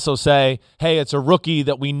could also say, hey, it's a rookie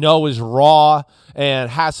that we know is raw and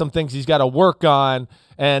has some things he's got to work on.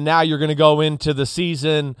 And now you're going to go into the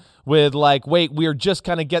season with like, wait, we're just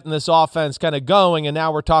kind of getting this offense kind of going, and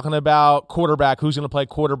now we're talking about quarterback, who's going to play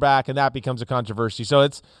quarterback, and that becomes a controversy. So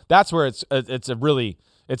that's where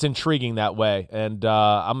it's intriguing that way, and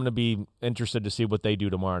I'm going to be interested to see what they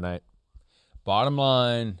do tomorrow night. Bottom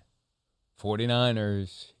line,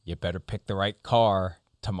 49ers, you better pick the right car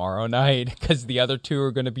tomorrow night, because the other two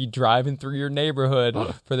are going to be driving through your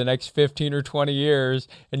neighborhood for the next 15 or 20 years,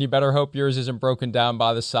 and you better hope yours isn't broken down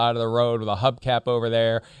by the side of the road with a hubcap over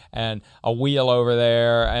there and a wheel over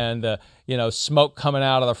there and smoke coming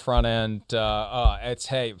out of the front end.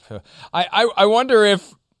 I wonder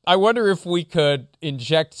if we could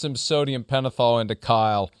inject some sodium pentothal into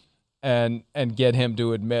Kyle and get him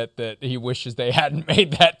to admit that he wishes they hadn't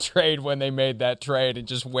made that trade when they made that trade and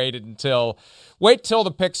just wait till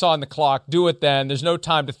the pick's on the clock. Do it then. There's no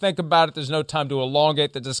time to think about it. There's no time to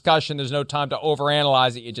elongate the discussion. There's no time to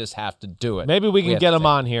overanalyze it. You just have to do it. Maybe we can get him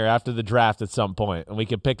on here after the draft at some point, and we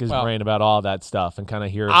can pick his brain about all that stuff and kind of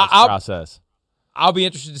hear his process. I'll be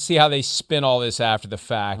interested to see how they spin all this after the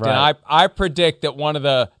fact. Right. And I predict that one of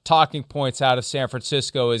the talking points out of San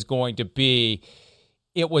Francisco is going to be,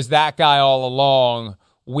 it was that guy all along.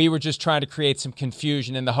 We were just trying to create some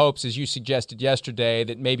confusion in the hopes, as you suggested yesterday,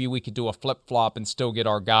 that maybe we could do a flip-flop and still get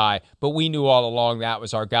our guy. But we knew all along that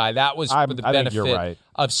was our guy. That was for the benefit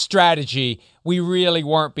of strategy. We really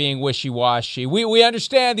weren't being wishy-washy. We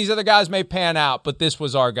understand these other guys may pan out, but this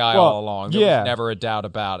was our guy all along. There was never a doubt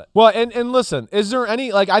about it. Well, and listen, is there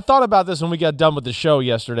any, I thought about this when we got done with the show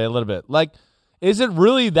yesterday a little bit. Is it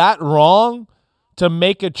really that wrong to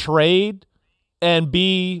make a trade and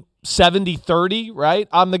be 70-30, right,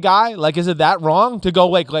 on the guy? Is it that wrong to go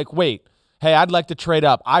wait, hey, I'd like to trade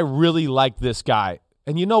up. I really like this guy.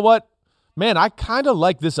 And you know what? Man, I kind of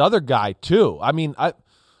like this other guy too. I mean,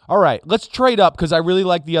 all right, let's trade up because I really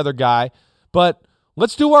like the other guy, but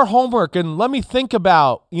let's do our homework and let me think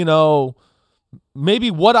about, maybe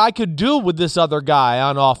what I could do with this other guy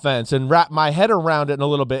on offense and wrap my head around it in a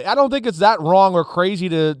little bit. I don't think it's that wrong or crazy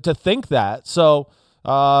to think that. So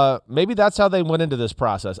maybe that's how they went into this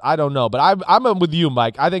process. I don't know, but I'm with you,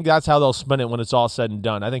 Mike. I think that's how they'll spin it when it's all said and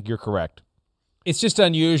done. I think you're correct. It's just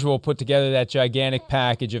unusual put together that gigantic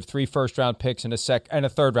package of 3 first-round picks and a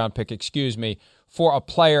third-round pick, for a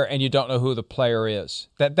player, and you don't know who the player is.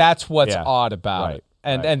 That's what's odd about it,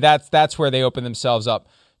 and that's where they open themselves up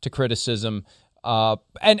to criticism.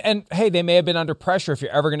 And hey, they may have been under pressure. If you're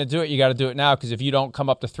ever going to do it, you got to do it now, because if you don't come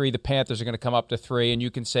up to 3, the Panthers are going to come up to 3, and you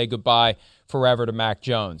can say goodbye forever to Mac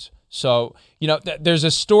Jones. So, there's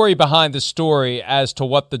a story behind the story as to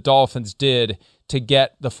what the Dolphins did to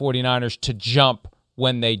get the 49ers to jump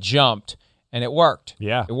when they jumped, and it worked.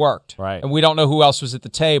 Yeah. It worked. Right. And we don't know who else was at the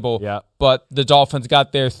table, but the Dolphins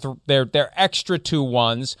got their extra 2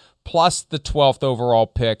 ones, plus the 12th overall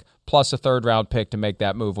pick, plus a third-round pick to make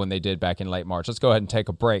that move when they did back in late March. Let's go ahead and take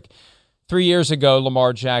a break. 3 years ago,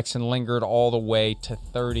 Lamar Jackson lingered all the way to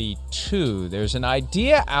 32. There's an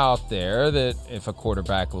idea out there that if a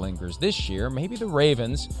quarterback lingers this year, maybe the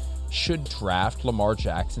Ravens should draft Lamar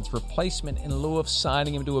Jackson's replacement in lieu of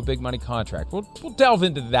signing him to a big money contract. We'll delve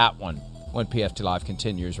into that one when PFT Live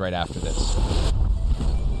continues right after this.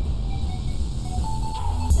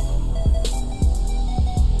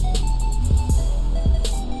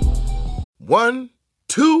 One,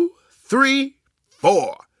 2, 3,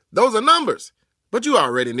 4. Those are numbers, but you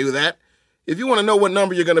already knew that. If you want to know what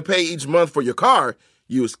number you're going to pay each month for your car,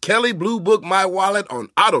 use Kelley Blue Book My Wallet on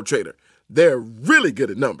Auto Trader. They're really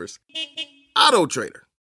good at numbers. Auto Trader.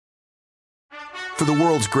 For the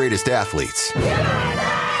world's greatest athletes,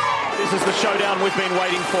 this is the showdown we've been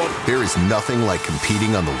waiting for. There is nothing like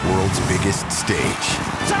competing on the world's biggest stage.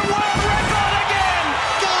 It's a world record again!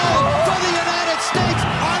 Gold for the United States!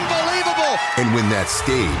 Unbelievable! And when that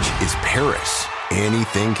stage is Paris,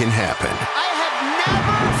 anything can happen. I have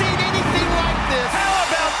never seen anything like this. How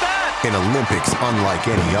about that? An Olympics unlike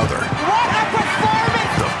any other. What a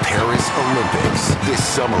performance! The Paris Olympics, this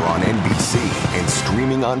summer on NBC and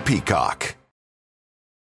streaming on Peacock.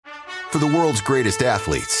 For the world's greatest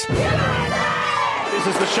athletes, this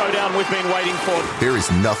is the showdown we've been waiting for. There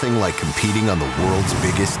is nothing like competing on the world's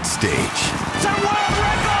biggest stage. It's a world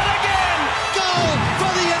record again! Gold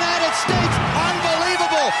for the United States!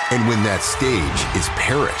 Unbelievable! And when that stage is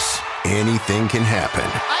Paris, anything can happen.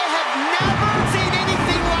 I have never seen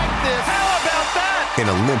anything like this. How about that?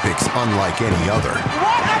 An Olympics unlike any other.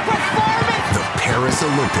 What a performance! The Paris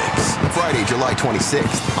Olympics, Friday, July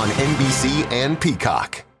 26th on NBC and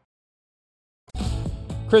Peacock.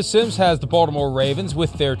 Chris Sims has the Baltimore Ravens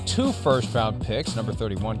with their 2 first-round picks, number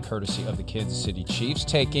 31, courtesy of the Kansas City Chiefs,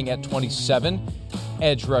 taking at 27,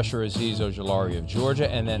 edge rusher Azeez Ojulari of Georgia,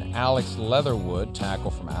 and then Alex Leatherwood,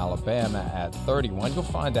 tackle from Alabama, at 31. You'll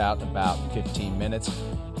find out in about 15 minutes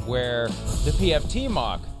where the PFT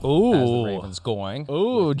mock has the Ravens going.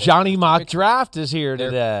 Ooh, Johnny Mock Draft is here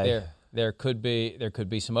today. There could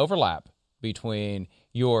be some overlap between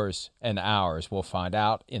yours and ours. We'll find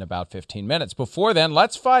out in about 15 minutes. Before then,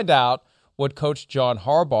 let's find out what Coach John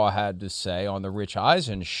Harbaugh had to say on the Rich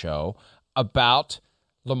Eisen show about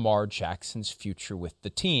Lamar Jackson's future with the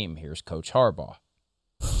team. Here's Coach Harbaugh.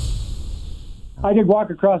 I could walk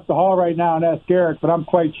across the hall right now and ask Eric, but I'm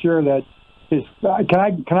quite sure that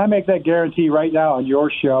can I make that guarantee right now on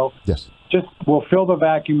your show? Yes. Just we'll fill the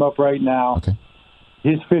vacuum up right now. Okay.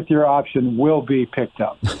 His fifth-year option will be picked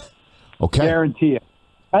up. Okay. Guarantee it.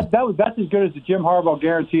 That's as good as the Jim Harbaugh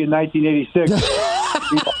guarantee in 1986.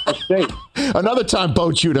 Another time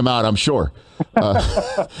Bo chewed him out, I'm sure.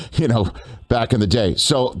 Back in the day.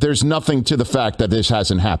 So there's nothing to the fact that this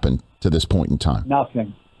hasn't happened to this point in time.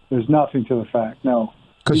 Nothing. There's nothing to the fact. No.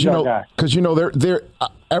 Because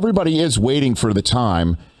everybody is waiting for the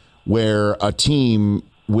time where a team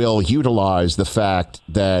will utilize the fact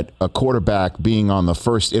that a quarterback being on the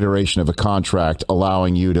first iteration of a contract,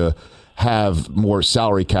 allowing you to have more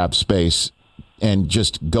salary cap space and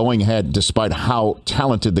just going ahead, despite how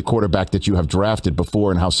talented the quarterback that you have drafted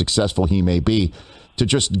before and how successful he may be, to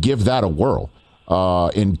just give that a whirl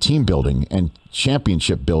in team building and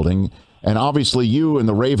championship building. And obviously you and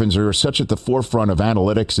the Ravens are such at the forefront of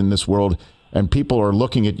analytics in this world, and people are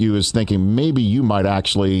looking at you as thinking maybe you might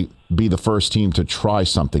actually be the first team to try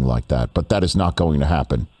something like that. But that is not going to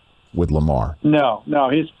happen with Lamar. No.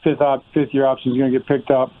 His fifth-year option is going to get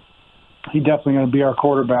picked up. He's definitely going to be our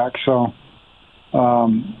quarterback. So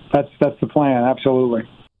that's the plan, absolutely.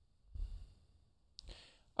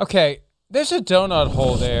 Okay, there's a donut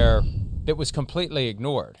hole there that was completely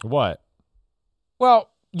ignored. What?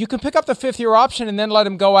 Well, you can pick up the fifth-year option and then let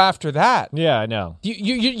him go after that. Yeah, I know.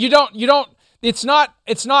 You don't. It's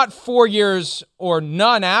not 4 years or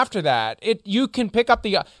none after that. You can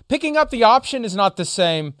picking up the option is not the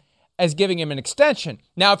same as giving him an extension.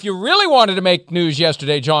 Now, if you really wanted to make news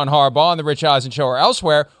yesterday, John Harbaugh on the Rich Eisen show or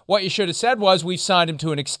elsewhere, what you should have said was we've signed him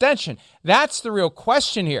to an extension. That's the real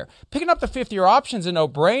question here. Picking up the fifth-year option is a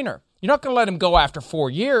no-brainer. You're not going to let him go after 4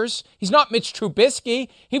 years. He's not Mitch Trubisky.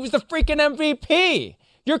 He was the freaking MVP.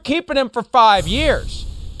 You're keeping him for 5 years.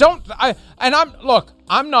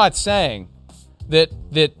 I'm not saying that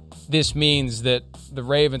this means that the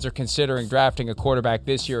Ravens are considering drafting a quarterback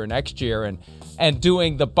this year or next year and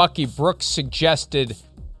doing the Bucky Brooks suggested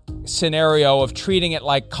scenario of treating it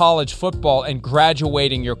like college football and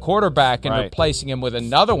graduating your quarterback and replacing him with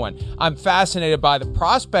another one. I'm fascinated by the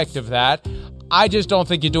prospect of that. I just don't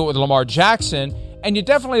think you do it with Lamar Jackson, and you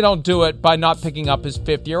definitely don't do it by not picking up his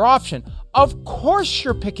fifth-year option. Of course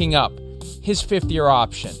you're picking up his fifth-year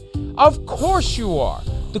option. Of course you are.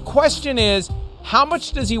 The question is, how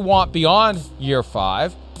much does he want beyond year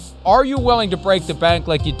 5? Are you willing to break the bank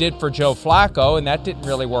like you did for Joe Flacco? And that didn't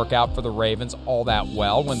really work out for the Ravens all that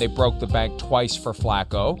well when they broke the bank twice for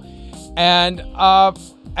Flacco.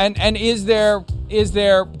 And is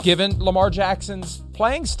there, given Lamar Jackson's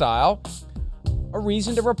playing style, a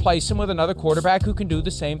reason to replace him with another quarterback who can do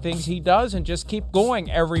the same things he does and just keep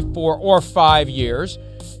going every 4 or 5 years,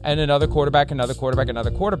 and another quarterback.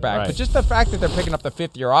 Right. But just the fact that they're picking up the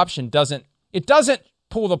fifth-year option doesn't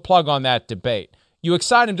pull the plug on that debate. You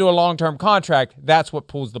excite him to a long-term contract, that's what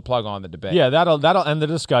pulls the plug on the debate. Yeah, that'll end the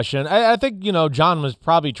discussion. I think, John was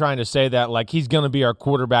probably trying to say that, like, he's going to be our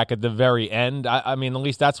quarterback at the very end. I mean, at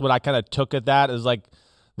least that's what I kind of took at that, is like,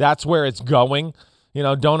 that's where it's going.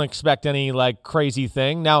 Don't expect any, like, crazy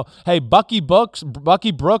thing. Now, hey, Bucky Brooks,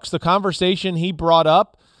 the conversation he brought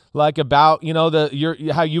up, like, about,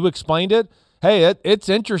 how you explained it, hey, it's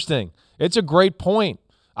interesting. It's a great point.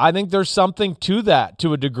 I think there's something to that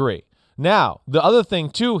to a degree. Now, the other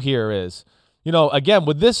thing, too, here is, again,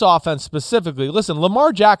 with this offense specifically, listen,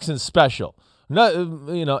 Lamar Jackson's special.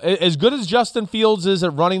 No, as good as Justin Fields is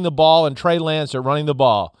at running the ball and Trey Lance at running the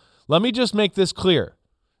ball, let me just make this clear.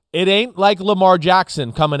 It ain't like Lamar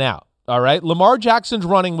Jackson coming out, all right? Lamar Jackson's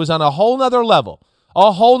running was on a whole nother level.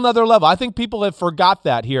 I think people have forgot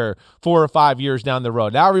that here 4 or 5 years down the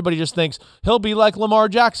road. Now everybody just thinks he'll be like Lamar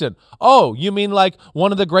Jackson. Oh, you mean like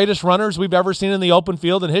one of the greatest runners we've ever seen in the open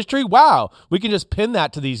field in history? Wow, we can just pin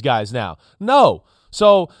that to these guys now. No.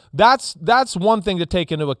 So that's one thing to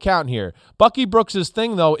take into account here. Bucky Brooks'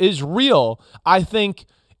 thing, though, is real. I think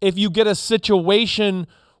if you get a situation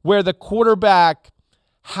where the quarterback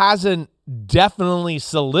hasn't definitely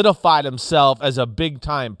solidified himself as a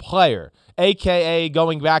big-time player, a.k.a.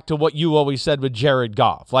 going back to what you always said with Jared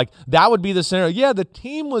Goff. Like, that would be the scenario. Yeah, the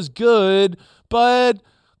team was good, but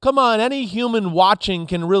come on, any human watching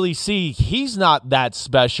can really see he's not that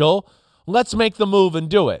special. Let's make the move and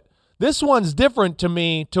do it. This one's different to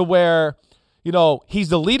me, to where, he's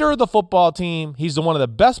the leader of the football team. He's one of the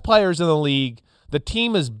best players in the league. The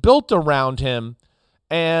team is built around him,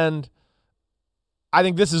 and I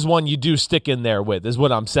think this is one you do stick in there with, is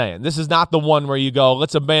what I'm saying. This is not the one where you go,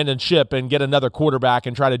 let's abandon ship and get another quarterback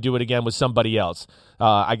and try to do it again with somebody else.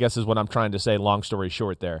 I guess is what I'm trying to say, long story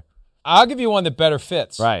short there. I'll give you one that better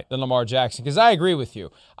fits than Lamar Jackson, because I agree with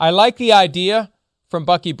you. I like the idea from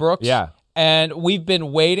Bucky Brooks. Yeah. And we've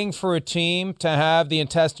been waiting for a team to have the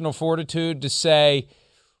intestinal fortitude to say,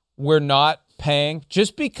 we're not paying.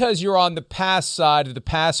 Just because you're on the pass side of the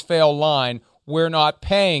pass-fail line, we're not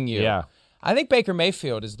paying you. Yeah. I think Baker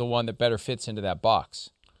Mayfield is the one that better fits into that box.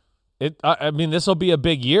 I mean, this will be a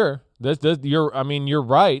big year. You're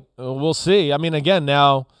right. We'll see. I mean, again,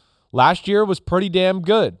 now, last year was pretty damn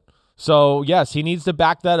good. So, yes, he needs to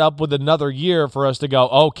back that up with another year for us to go,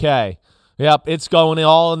 okay, yep, it's going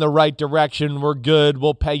all in the right direction. We're good.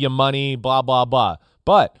 We'll pay you money, blah, blah, blah.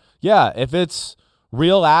 But, yeah, if it's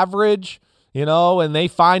real average, and they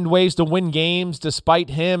find ways to win games despite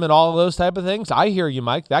him and all of those type of things, I hear you,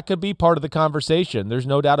 Mike. That could be part of the conversation. There's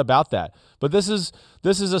no doubt about that. But this is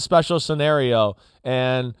a special scenario.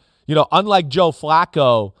 And, unlike Joe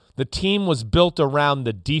Flacco, the team was built around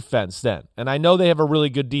the defense then. And I know they have a really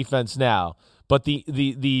good defense now, but the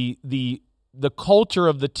culture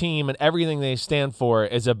of the team and everything they stand for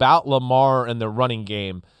is about Lamar and the running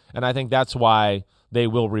game. And I think that's why they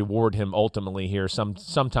will reward him ultimately here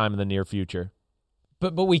sometime in the near future.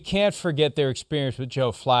 But we can't forget their experience with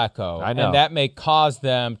Joe Flacco. I know. And that may cause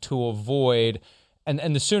them to avoid,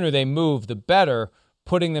 and the sooner they move, the better,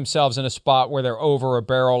 putting themselves in a spot where they're over a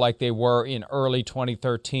barrel like they were in early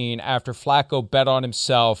 2013 after Flacco bet on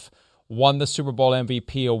himself, won the Super Bowl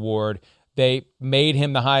MVP award. They made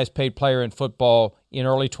him the highest paid player in football in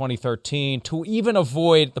early 2013 to even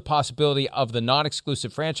avoid the possibility of the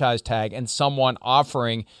non-exclusive franchise tag and someone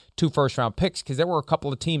offering 2 first-round picks, because there were a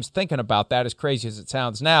couple of teams thinking about that, as crazy as it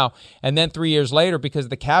sounds now. And then 3 years later, because of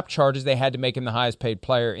the cap charges, they had to make him the highest paid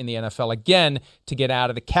player in the NFL again to get out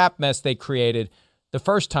of the cap mess they created the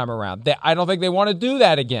first time around. I don't think they want to do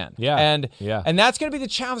that again. Yeah. And that's going to be the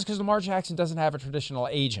challenge, because Lamar Jackson doesn't have a traditional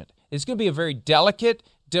agent. It's going to be a very delicate,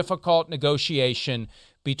 difficult negotiation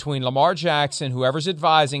between Lamar Jackson, whoever's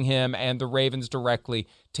advising him, and the Ravens directly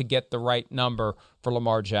to get the right number for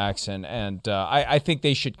Lamar Jackson. And I think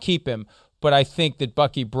they should keep him, but I think that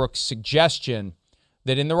Bucky Brooks' suggestion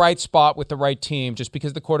that in the right spot with the right team, just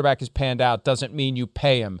because the quarterback has panned out doesn't mean you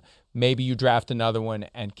pay him. Maybe you draft another one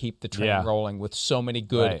and keep the train rolling with so many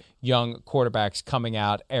good young quarterbacks coming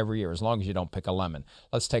out every year, as long as you don't pick a lemon.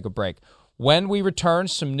 Let's take a break. When we return,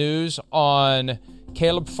 some news on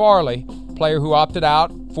Caleb Farley, player who opted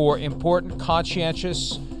out for important,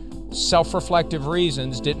 conscientious, self-reflective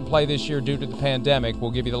reasons, didn't play this year due to the pandemic. We'll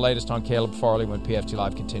give you the latest on Caleb Farley when PFT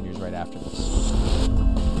Live continues right after this.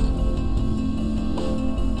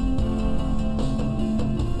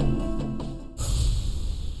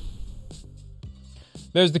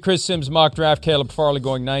 There's the Chris Sims mock draft. Caleb Farley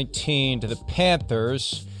going 19 to the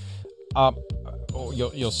Panthers.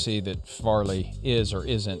 You'll see that Farley is or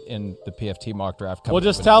isn't in the PFT mock draft. Well,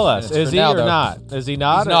 just tell us. Is he or not? Is he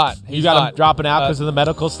not? He's not. You got him dropping out because of the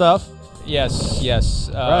medical stuff? Yes.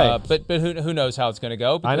 Right. But who knows how it's going to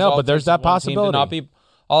go? I know, but there's that possibility.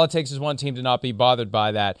 All it takes is one team to not be bothered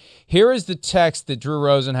by that. Here is the text that Drew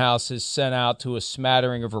Rosenhaus has sent out to a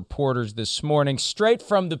smattering of reporters this morning, straight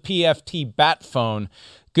from the PFT bat phone.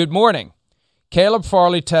 Good morning. Caleb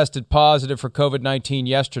Farley tested positive for COVID-19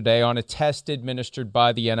 yesterday on a test administered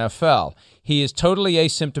by the NFL. He is totally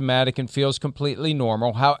asymptomatic and feels completely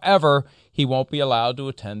normal. However, he won't be allowed to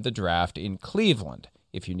attend the draft in Cleveland.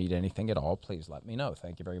 If you need anything at all, please let me know.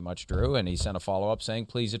 Thank you very much, Drew. And he sent a follow-up saying,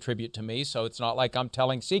 please attribute to me. So it's not like I'm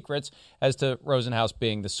telling secrets, as to Rosenhaus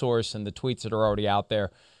being the source, and the tweets that are already out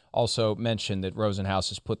there also mention that Rosenhaus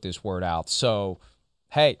has put this word out. So,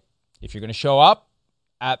 hey, if you're going to show up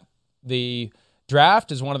at the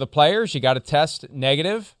draft as one of the players, you got to test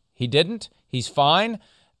negative. He didn't. He's fine.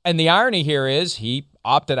 And the irony here is he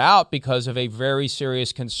opted out because of a very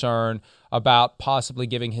serious concern about possibly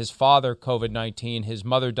giving his father COVID-19. His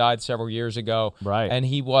mother died several years ago. Right. And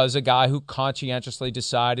he was a guy who conscientiously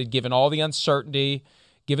decided, given all the uncertainty,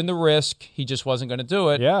 given the risk, he just wasn't going to do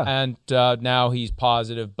it. Yeah. And now he's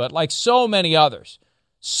positive. But like so many others,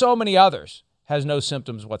 has no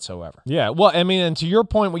symptoms whatsoever. Yeah, well, I mean, and to your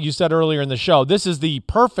point, what you said earlier in the show, this is the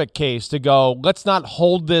perfect case to go, let's not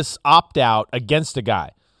hold this opt-out against a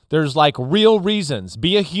guy. There's like real reasons.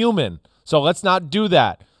 Be a human. So let's not do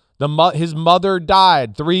that. His mother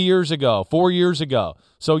died 3 years ago, 4 years ago.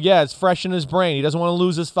 So yeah, it's fresh in his brain. He doesn't want to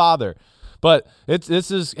lose his father. But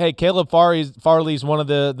Caleb Farley's one of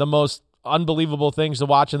the most unbelievable things to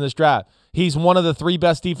watch in this draft. He's one of the 3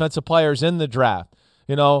 best defensive players in the draft.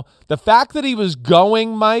 You know, the fact that he was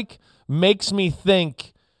going, Mike, makes me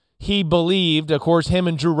think he believed, of course, him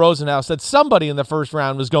and Drew Rosenhaus, that somebody in the first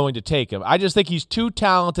round was going to take him. I just think he's too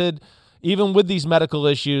talented, even with these medical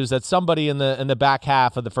issues, that somebody in the back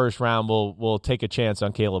half of the first round will take a chance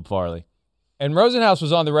on Caleb Farley. And Rosenhaus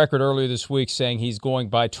was on the record earlier this week saying he's going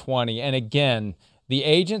by 20. And again, the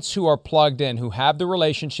agents who are plugged in, who have the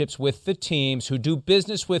relationships with the teams, who do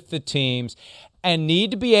business with the teams, and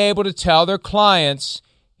need to be able to tell their clients,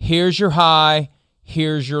 here's your high,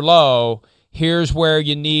 here's your low, here's where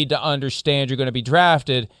you need to understand you're going to be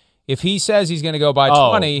drafted. If he says he's going to go by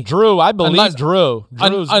 20. Drew, I believe Drew.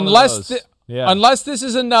 Unless this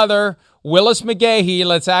is another Willis McGahee,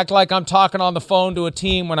 let's act like I'm talking on the phone to a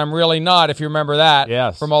team when I'm really not, if you remember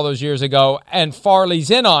that from all those years ago, and Farley's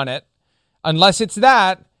in on it. Unless it's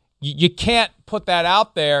that, you can't put that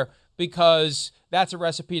out there because that's a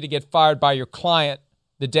recipe to get fired by your client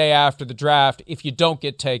the day after the draft if you don't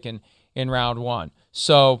get taken in round 1.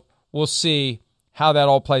 So we'll see how that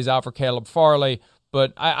all plays out for Caleb Farley.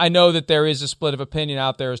 But I know that there is a split of opinion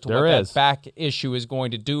out there as to what that back issue is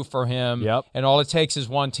going to do for him. Yep. And all it takes is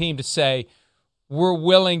one team to say, we're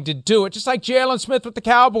willing to do it. Just like Jalen Smith with the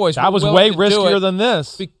Cowboys. That was way riskier than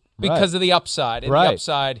this. Because of the upside. And the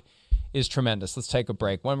upside is tremendous. Let's take a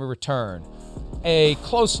break. When we return, a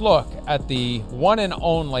close look at the one and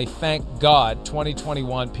only, thank God,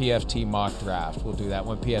 2021 PFT mock draft. We'll do that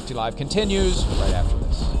when PFT Live continues right after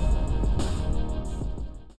this.